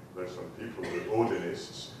 There's some people, the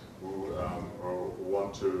Odinists, who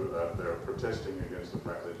want to, they're protesting against the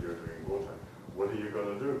fact that you're doing Wotan. What are you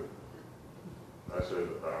going to do? I said,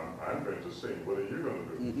 I'm going to sing. What are you going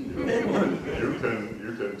to do?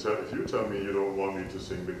 You can tell, if you tell me you don't want me to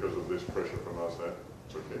sing because of this pressure from us,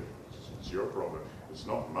 that's okay. It's your problem. It's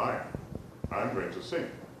not mine. I'm going to sing.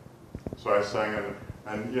 So I sang,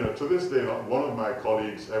 and to this day, not one of my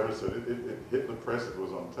colleagues ever said it hit the press. It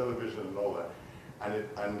was on television and all that,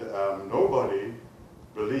 and nobody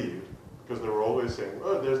believed, because they were always saying,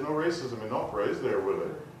 well, there's no racism in opera, is there, will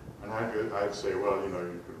it? And I'd say, well,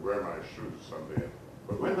 you could wear my shoes someday.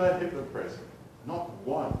 But when that hit the press, not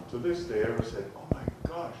one to this day ever said, oh my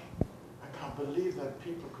gosh, I can't believe that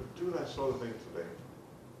people could do that sort of thing today.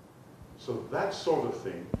 So that sort of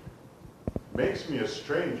thing makes me a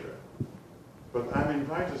stranger, but I'm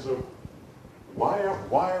invited, so why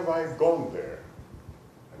have I gone there?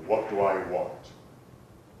 And what do I want?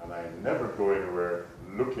 And I never go anywhere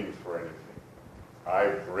looking for anything. I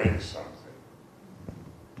bring something.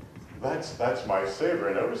 That's my savor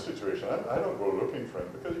in every situation. I don't go looking for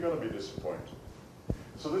it because you're going to be disappointed.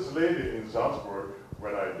 So this lady in Salzburg,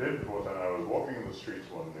 when I did Wotan, I was walking in the streets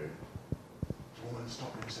one day. This woman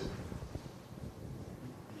stopped me and said,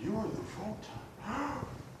 "You are the Wotan."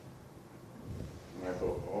 And I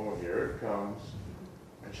thought, oh, here it comes.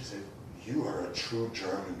 And she said, "You are a true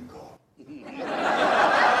German god."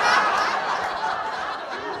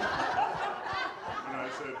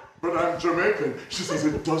 But I'm Jamaican. She says,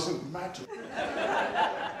 it doesn't matter.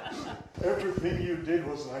 Everything you did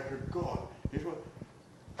was like a god. It was.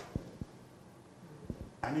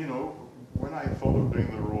 And when I thought of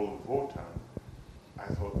doing the role of Wotan, I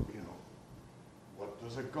thought, what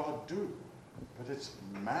does a god do? But it's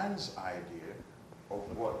man's idea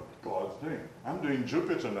of what God's doing. I'm doing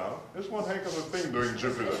Jupiter now. It's one heck of a thing doing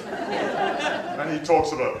Jupiter. And he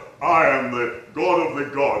talks about, I am the god of the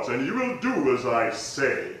gods, and you will do as I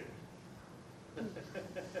say.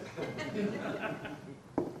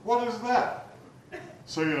 what is that?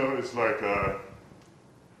 So, you know, it's like,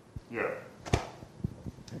 yeah.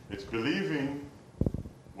 It's believing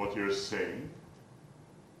what you're saying,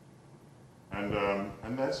 and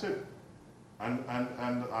that's it. And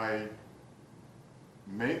I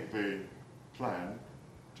make the plan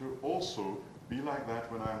to also be like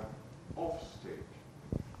that when I'm off stage.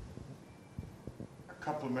 A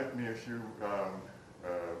couple met me it's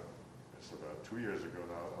about 2 years ago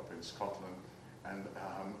now, up in Scotland, and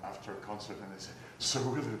after a concert, and they said, "So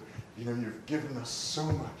Willard, you know, you've given us so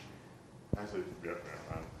much." I said, "Yeah,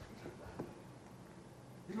 man.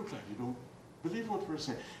 You look like you don't believe what we're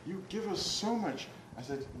saying. You give us so much." I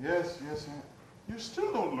said, yes. You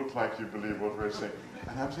still don't look like you believe what we're saying.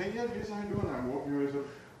 And I'm saying, yes, I do. And I'm walking away, so,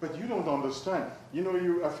 but you don't understand. You know,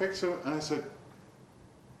 you affect so. And I said,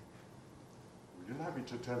 would you like me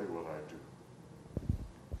to tell you what I do?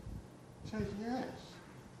 He said, yes.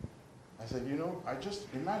 I said, you know, I just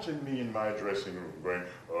imagine me in my dressing room going,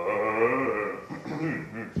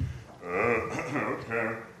 okay,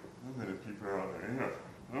 how many people are out there? Yeah.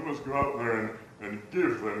 I must go out there and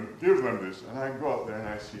give them this. And I go out there and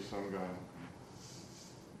I see some guy.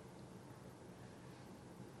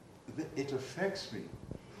 It affects me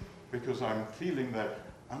because I'm feeling that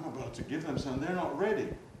I'm about to give them something, they're not ready.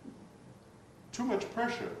 Too much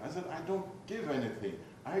pressure. I said, I don't give anything.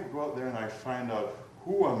 I go out there and I find out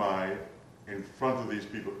who am I in front of these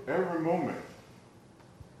people every moment.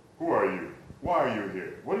 Who are you? Why are you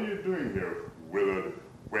here? What are you doing here, Willard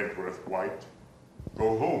Wentworth White?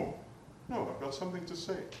 Go home. No, I've got something to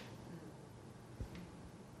say.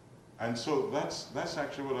 And so that's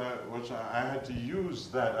actually what I had to use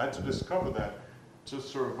that. I had to discover that to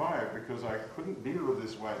survive because I couldn't deal with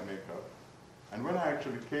this white makeup. And when I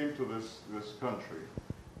actually came to this country,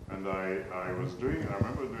 and I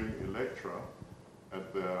remember doing Electra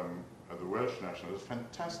at the Welsh National. It was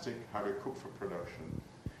fantastic how they cook for production.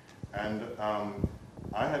 And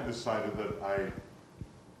I had decided that I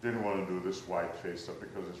didn't want to do this white face stuff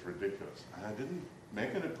because it's ridiculous. And I didn't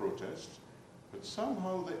make any protest, but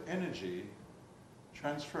somehow the energy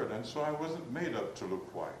transferred. And so I wasn't made up to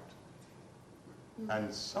look white.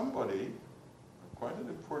 And somebody, quite an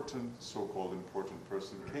important, so-called important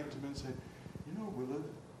person, came to me and said, you know, Willard,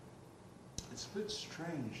 it's a bit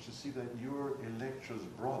strange to see that you're Electra's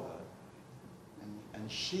brother,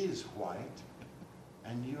 and she's white,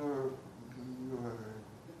 and you're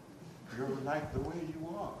like the way you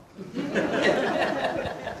are.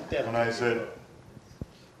 And I said,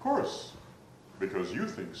 of course, because you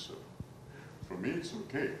think so. For me, it's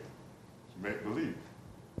okay to make believe.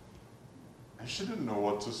 And she didn't know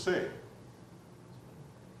what to say.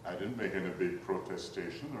 I didn't make any big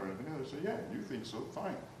protestation or anything. I said, yeah, you think so,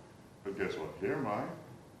 fine. But guess what? Here am I,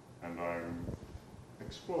 and I'm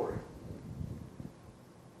exploring.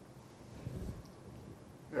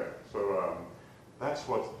 Yeah, so that's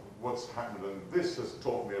what's happened, and this has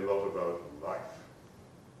taught me a lot about life.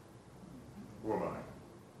 Who am I?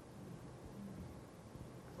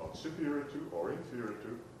 Not superior to or inferior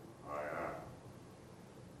to, I am.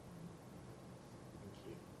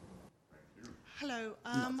 Hello.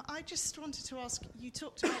 I just wanted to ask, you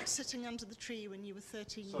talked about sitting under the tree when you were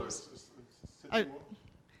 13 years old.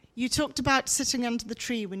 You talked about sitting under the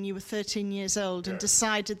tree when you were 13 years old and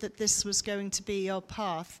decided that this was going to be your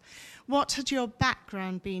path. What had your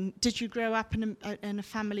background been? Did you grow up in a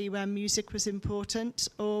family where music was important,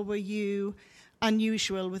 or were you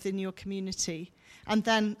unusual within your community? And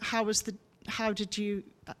then how did you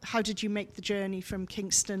make the journey from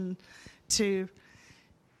Kingston to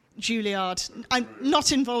Juilliard? I'm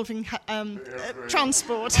not involving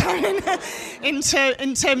transport in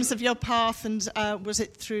terms of your path, and was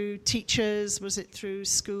it through teachers? Was it through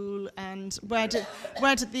school? And where did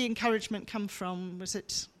the encouragement come from? Was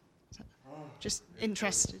it just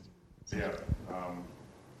interested? Yeah,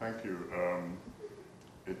 thank you.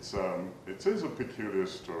 It is a peculiar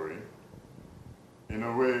story. In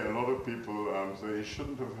a way, a lot of people say it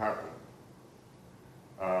shouldn't have happened,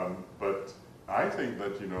 but I think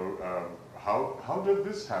that, you know, how did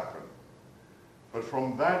this happen? But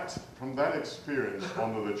from that experience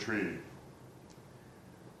under the tree,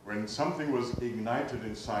 when something was ignited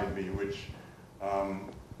inside me, which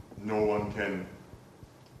no one can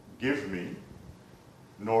give me,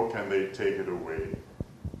 nor can they take it away,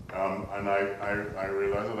 and I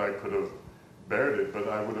realized that I could have bared it, but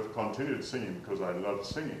I would have continued singing because I loved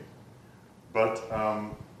singing. But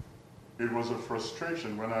it was a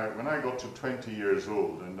frustration when I got to 20 years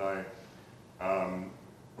old, and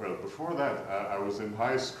well, before that, I was in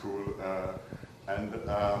high school,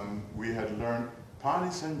 and we had learned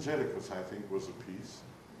Panis Angelicus, I think, was a piece,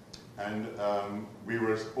 And we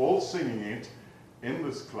were all singing it in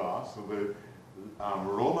this class. So the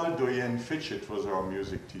Roma Doyen Fitchett was our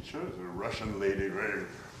music teacher, a Russian lady, very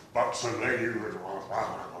buxom lady.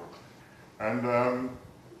 And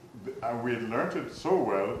we had learned it so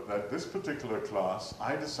well that this particular class,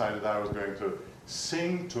 I decided I was going to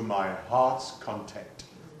sing to my heart's content.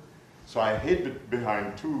 So I hid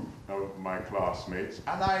behind two of my classmates,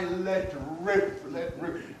 and I let rip.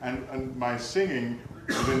 And my singing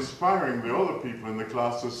was inspiring the other people in the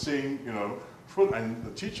class to sing, you know, full. And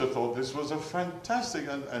the teacher thought this was a fantastic,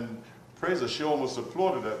 and praise her, she almost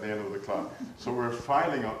applauded at the end of the class. So we're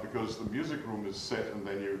filing up because the music room is set, and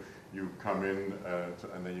then you come in,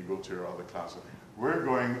 and then you go to your other class. We're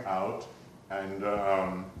going out, and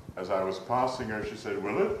as I was passing her, she said,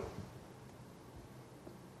 "Willard?"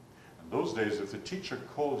 And those days, if the teacher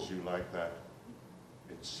calls you like that,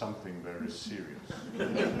 it's something very serious.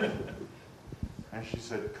 And she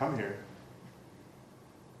said, "Come here."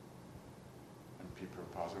 And people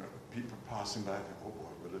are passing by, oh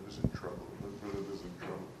boy, Willard is in trouble, Willard is in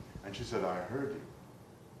trouble. And she said, "I heard you."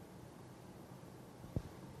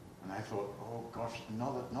 And I thought, oh gosh,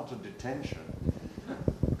 not a detention,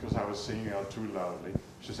 because I was singing out too loudly.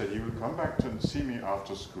 She said, "You will come back to see me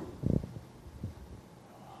after school."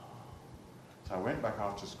 So I went back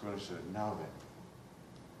after school and she said, "Now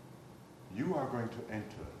then, you are going to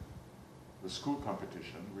enter the school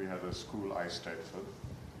competition." We had a school, I Stedford,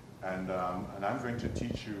 and I'm going to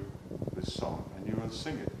teach you this song, and you will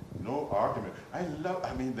sing it. No argument. I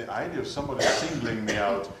mean, the idea of somebody singling me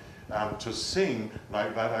out to sing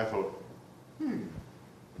like that, I thought,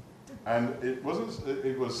 And it was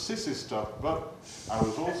sissy stuff, but I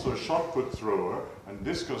was also a shot put thrower and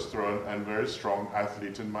discus thrower and very strong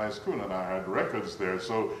athlete in my school, and I had records there,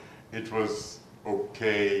 so it was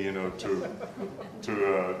okay, you know, to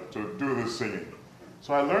do the singing.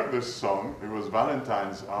 So I learned this song. It was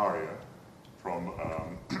Valentine's aria from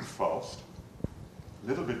Faust. A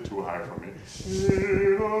little bit too high for me.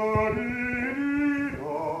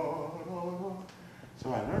 So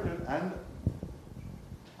I learned it, and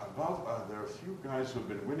there are a few guys who've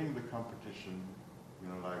been winning the competition, you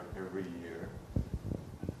know, like every year,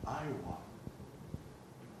 and I won.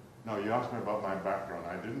 Now, you asked me about my background.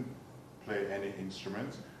 I didn't play any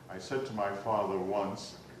instruments. I said to my father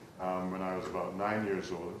once, when I was about 9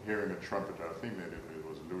 years old, hearing a trumpeter, I think maybe it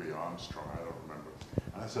was Louis Armstrong, I don't remember.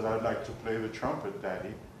 And I said, "I'd like to play the trumpet,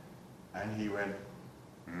 Daddy." And he went,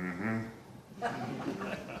 "Mm-hmm."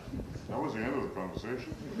 That was the end of the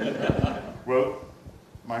conversation. Well,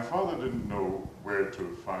 my father didn't know where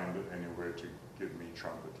to find anywhere to give me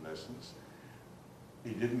trumpet lessons.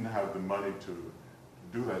 He didn't have the money to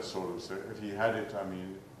do that sort of stuff. If he had it, I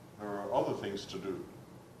mean, there are other things to do.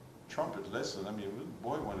 Trumpet lesson, I mean, a little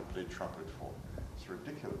boy wanted to play trumpet for. It's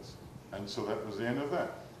ridiculous. And so that was the end of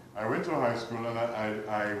that. I went to high school, and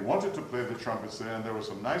I wanted to play the trumpet there, and there were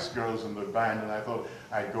some nice girls in the band, and I thought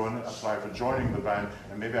I'd go and apply for joining the band,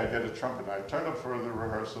 and maybe I'd get a trumpet. I turned up for the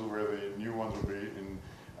rehearsal where the new ones would be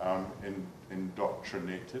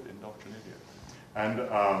indoctrinated, and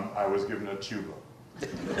I was given a tuba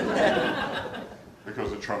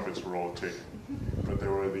because the trumpets were all taken. But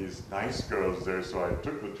there were these nice girls there, so I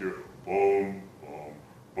took the tuba, boom, boom,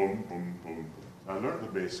 boom, boom, boom. I learned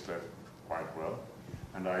the bass clef quite well,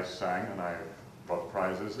 and I sang, and I got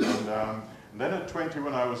prizes. And then at 20,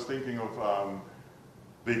 when I was thinking of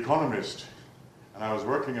The Economist, and I was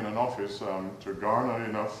working in an office to garner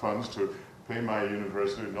enough funds to pay my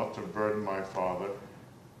university, not to burden my father,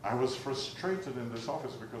 I was frustrated in this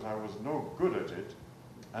office because I was no good at it,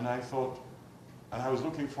 and I thought, and I was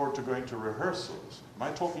looking forward to going to rehearsals. Am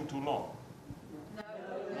I talking too long? No.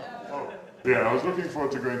 Oh, yeah, I was looking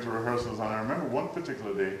forward to going to rehearsals, and I remember one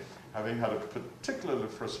particular day having had a particularly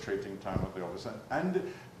frustrating time at the office, and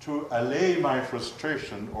to allay my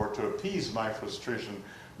frustration, or to appease my frustration,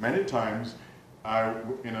 many times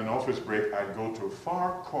in an office break, I'd go to a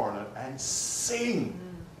far corner and sing,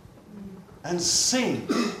 and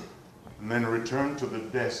then return to the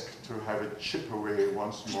desk to have it chip away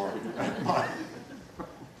once more at mine.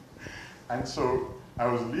 And so I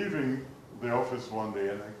was leaving the office one day,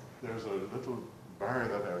 and there's a little barrier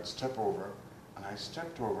that I would step over, and I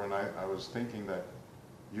stepped over, and I was thinking that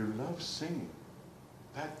you love singing.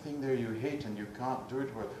 That thing there you hate and you can't do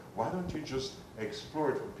it well. Why don't you just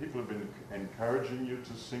explore it? People have been encouraging you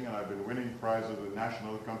to sing, and I've been winning prizes at the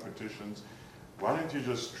national competitions. Why don't you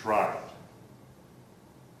just try it?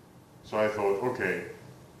 So I thought, okay.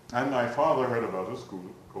 And my father heard about a school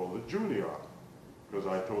called the Juilliard, because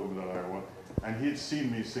I told him that I wanted. And he'd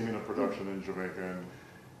seen me sing in a production in Jamaica, and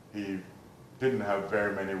he didn't have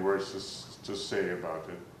very many words to say about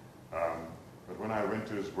it. But when I went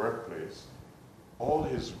to his workplace, all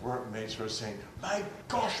his workmates were saying, "My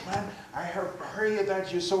gosh, man, I have heard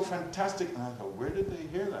that you're so fantastic." And I thought, where did they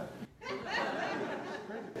hear that?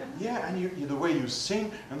 Yeah, and you, the way you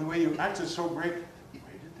sing and the way you act is so great.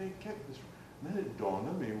 Where did they get this? And then it dawned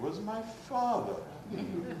on me, it was my father.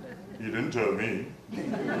 He didn't tell me.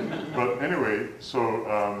 But anyway,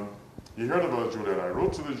 so he heard about Juilliard. I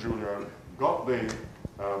wrote to the Juilliard, got the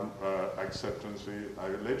acceptance fee. I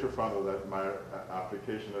later found out that my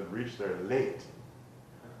application had reached there late.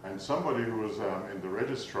 And somebody who was in the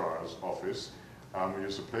registrar's office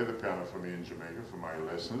used to play the piano for me in Jamaica for my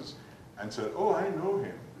lessons and said, "Oh, I know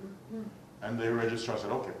him." And the registrar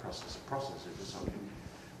said, "Okay, process it, it's okay."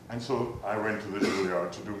 And so I went to the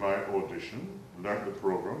Juilliard to do my audition, learned the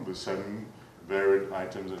program, the 7 varied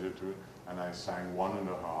items I did to it, and I sang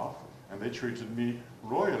 1.5, and they treated me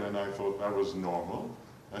royal, and I thought that was normal.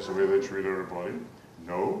 That's the way they treat everybody.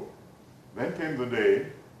 No. Then came the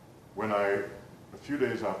day when a few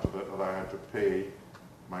days after that I had to pay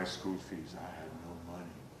my school fees. I had no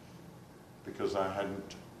money because I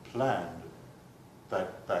hadn't planned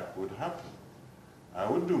that would happen. I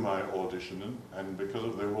would do my auditioning, and because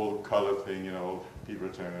of the whole color thing, people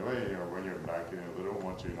are telling me, "Well, when you're black, they don't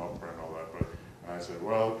want you in opera and all that." But I said,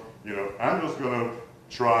 "Well, I'm just gonna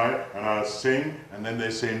try, and I'll sing, and then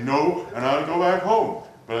they say no, and I'll go back home.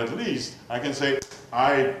 But at least I can say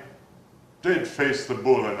I did face the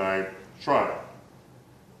bull and I tried."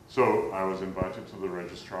 So I was invited to the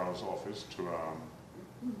registrar's office to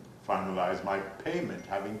finalize my payment,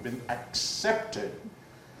 having been accepted.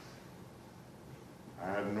 I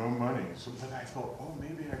had no money, so then I thought,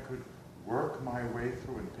 maybe I could work my way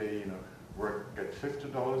through and pay, get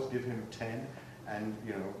 $50, give him 10, and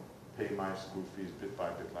pay my school fees bit by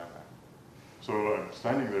bit like that. So I'm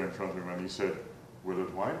standing there in front of him, and he said,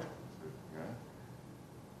 "Willard White?" I said,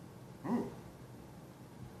 "Yeah." "Oh,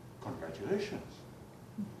 congratulations.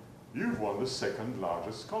 You've won the 2nd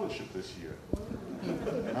largest scholarship this year."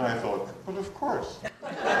 And I thought, "But of course."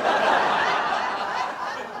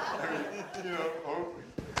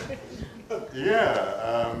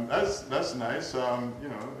 That's nice.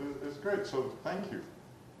 It's great. So thank you.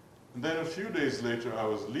 And then a few days later, I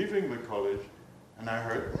was leaving the college, and I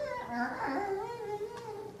heard,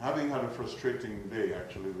 having had a frustrating day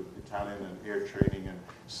actually with Italian and air training and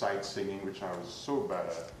sight singing, which I was so bad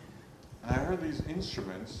at. And I heard these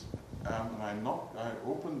instruments, and I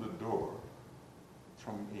opened the door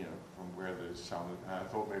from where they sounded, and I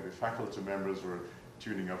thought maybe faculty members were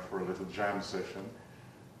tuning up for a little jam session.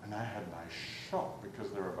 And I had my shock because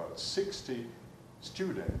there were about 60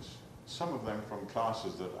 students, some of them from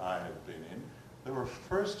classes that I had been in. They were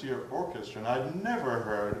first-year orchestra, and I'd never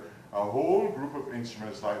heard a whole group of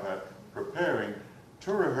instruments like that preparing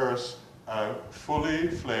to rehearse a fully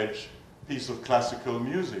fledged piece of classical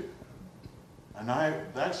music. And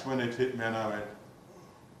that's when it hit me, and I went,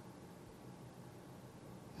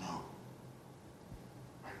 "No,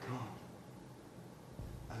 I can't."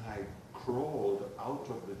 And I crawled out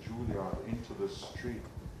of the Juilliard into the street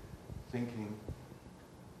thinking,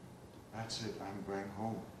 "That's it, I'm going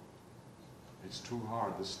home. It's too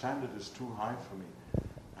hard. The standard is too high for me.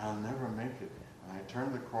 I'll never make it." And I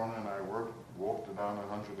turned the corner and I walked down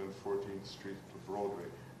 114th Street to Broadway.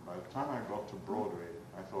 By the time I got to Broadway,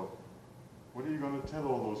 I thought, what are you going to tell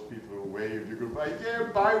all those people who waved? You could buy,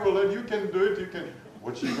 "Yeah, Bible, and you can do it, you can."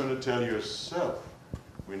 What are you going to tell yourself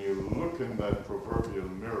when you look in that proverbial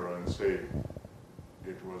mirror and say,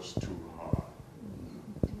 "It was too hard"?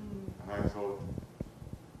 And I thought,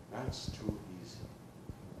 that's too easy.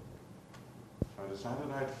 So I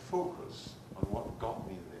decided I'd focus on what got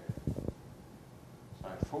me there. So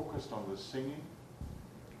I focused on the singing,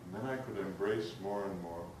 and then I could embrace more and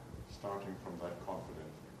more, starting from that confidence.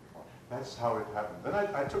 That's how it happened. Then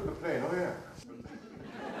I took the plane,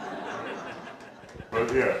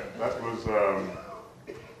 But yeah, that was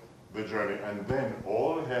the journey. And then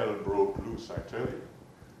all hell broke loose, I tell you.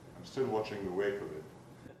 I'm still watching the wake of it.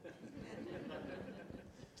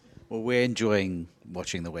 Well, we're enjoying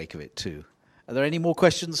watching the wake of it too. Are there any more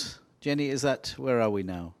questions? Jenny, where are we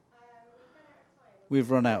now?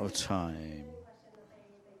 We've run out of time.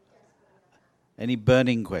 Any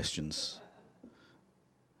burning questions?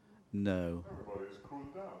 No. Everybody's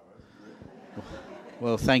cooled down.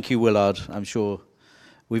 Well, thank you, Willard. I'm sure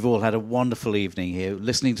we've all had a wonderful evening here,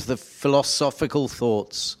 listening to the philosophical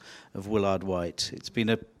thoughts of Willard White. It's been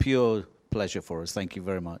a pure pleasure for us. Thank you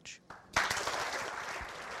very much.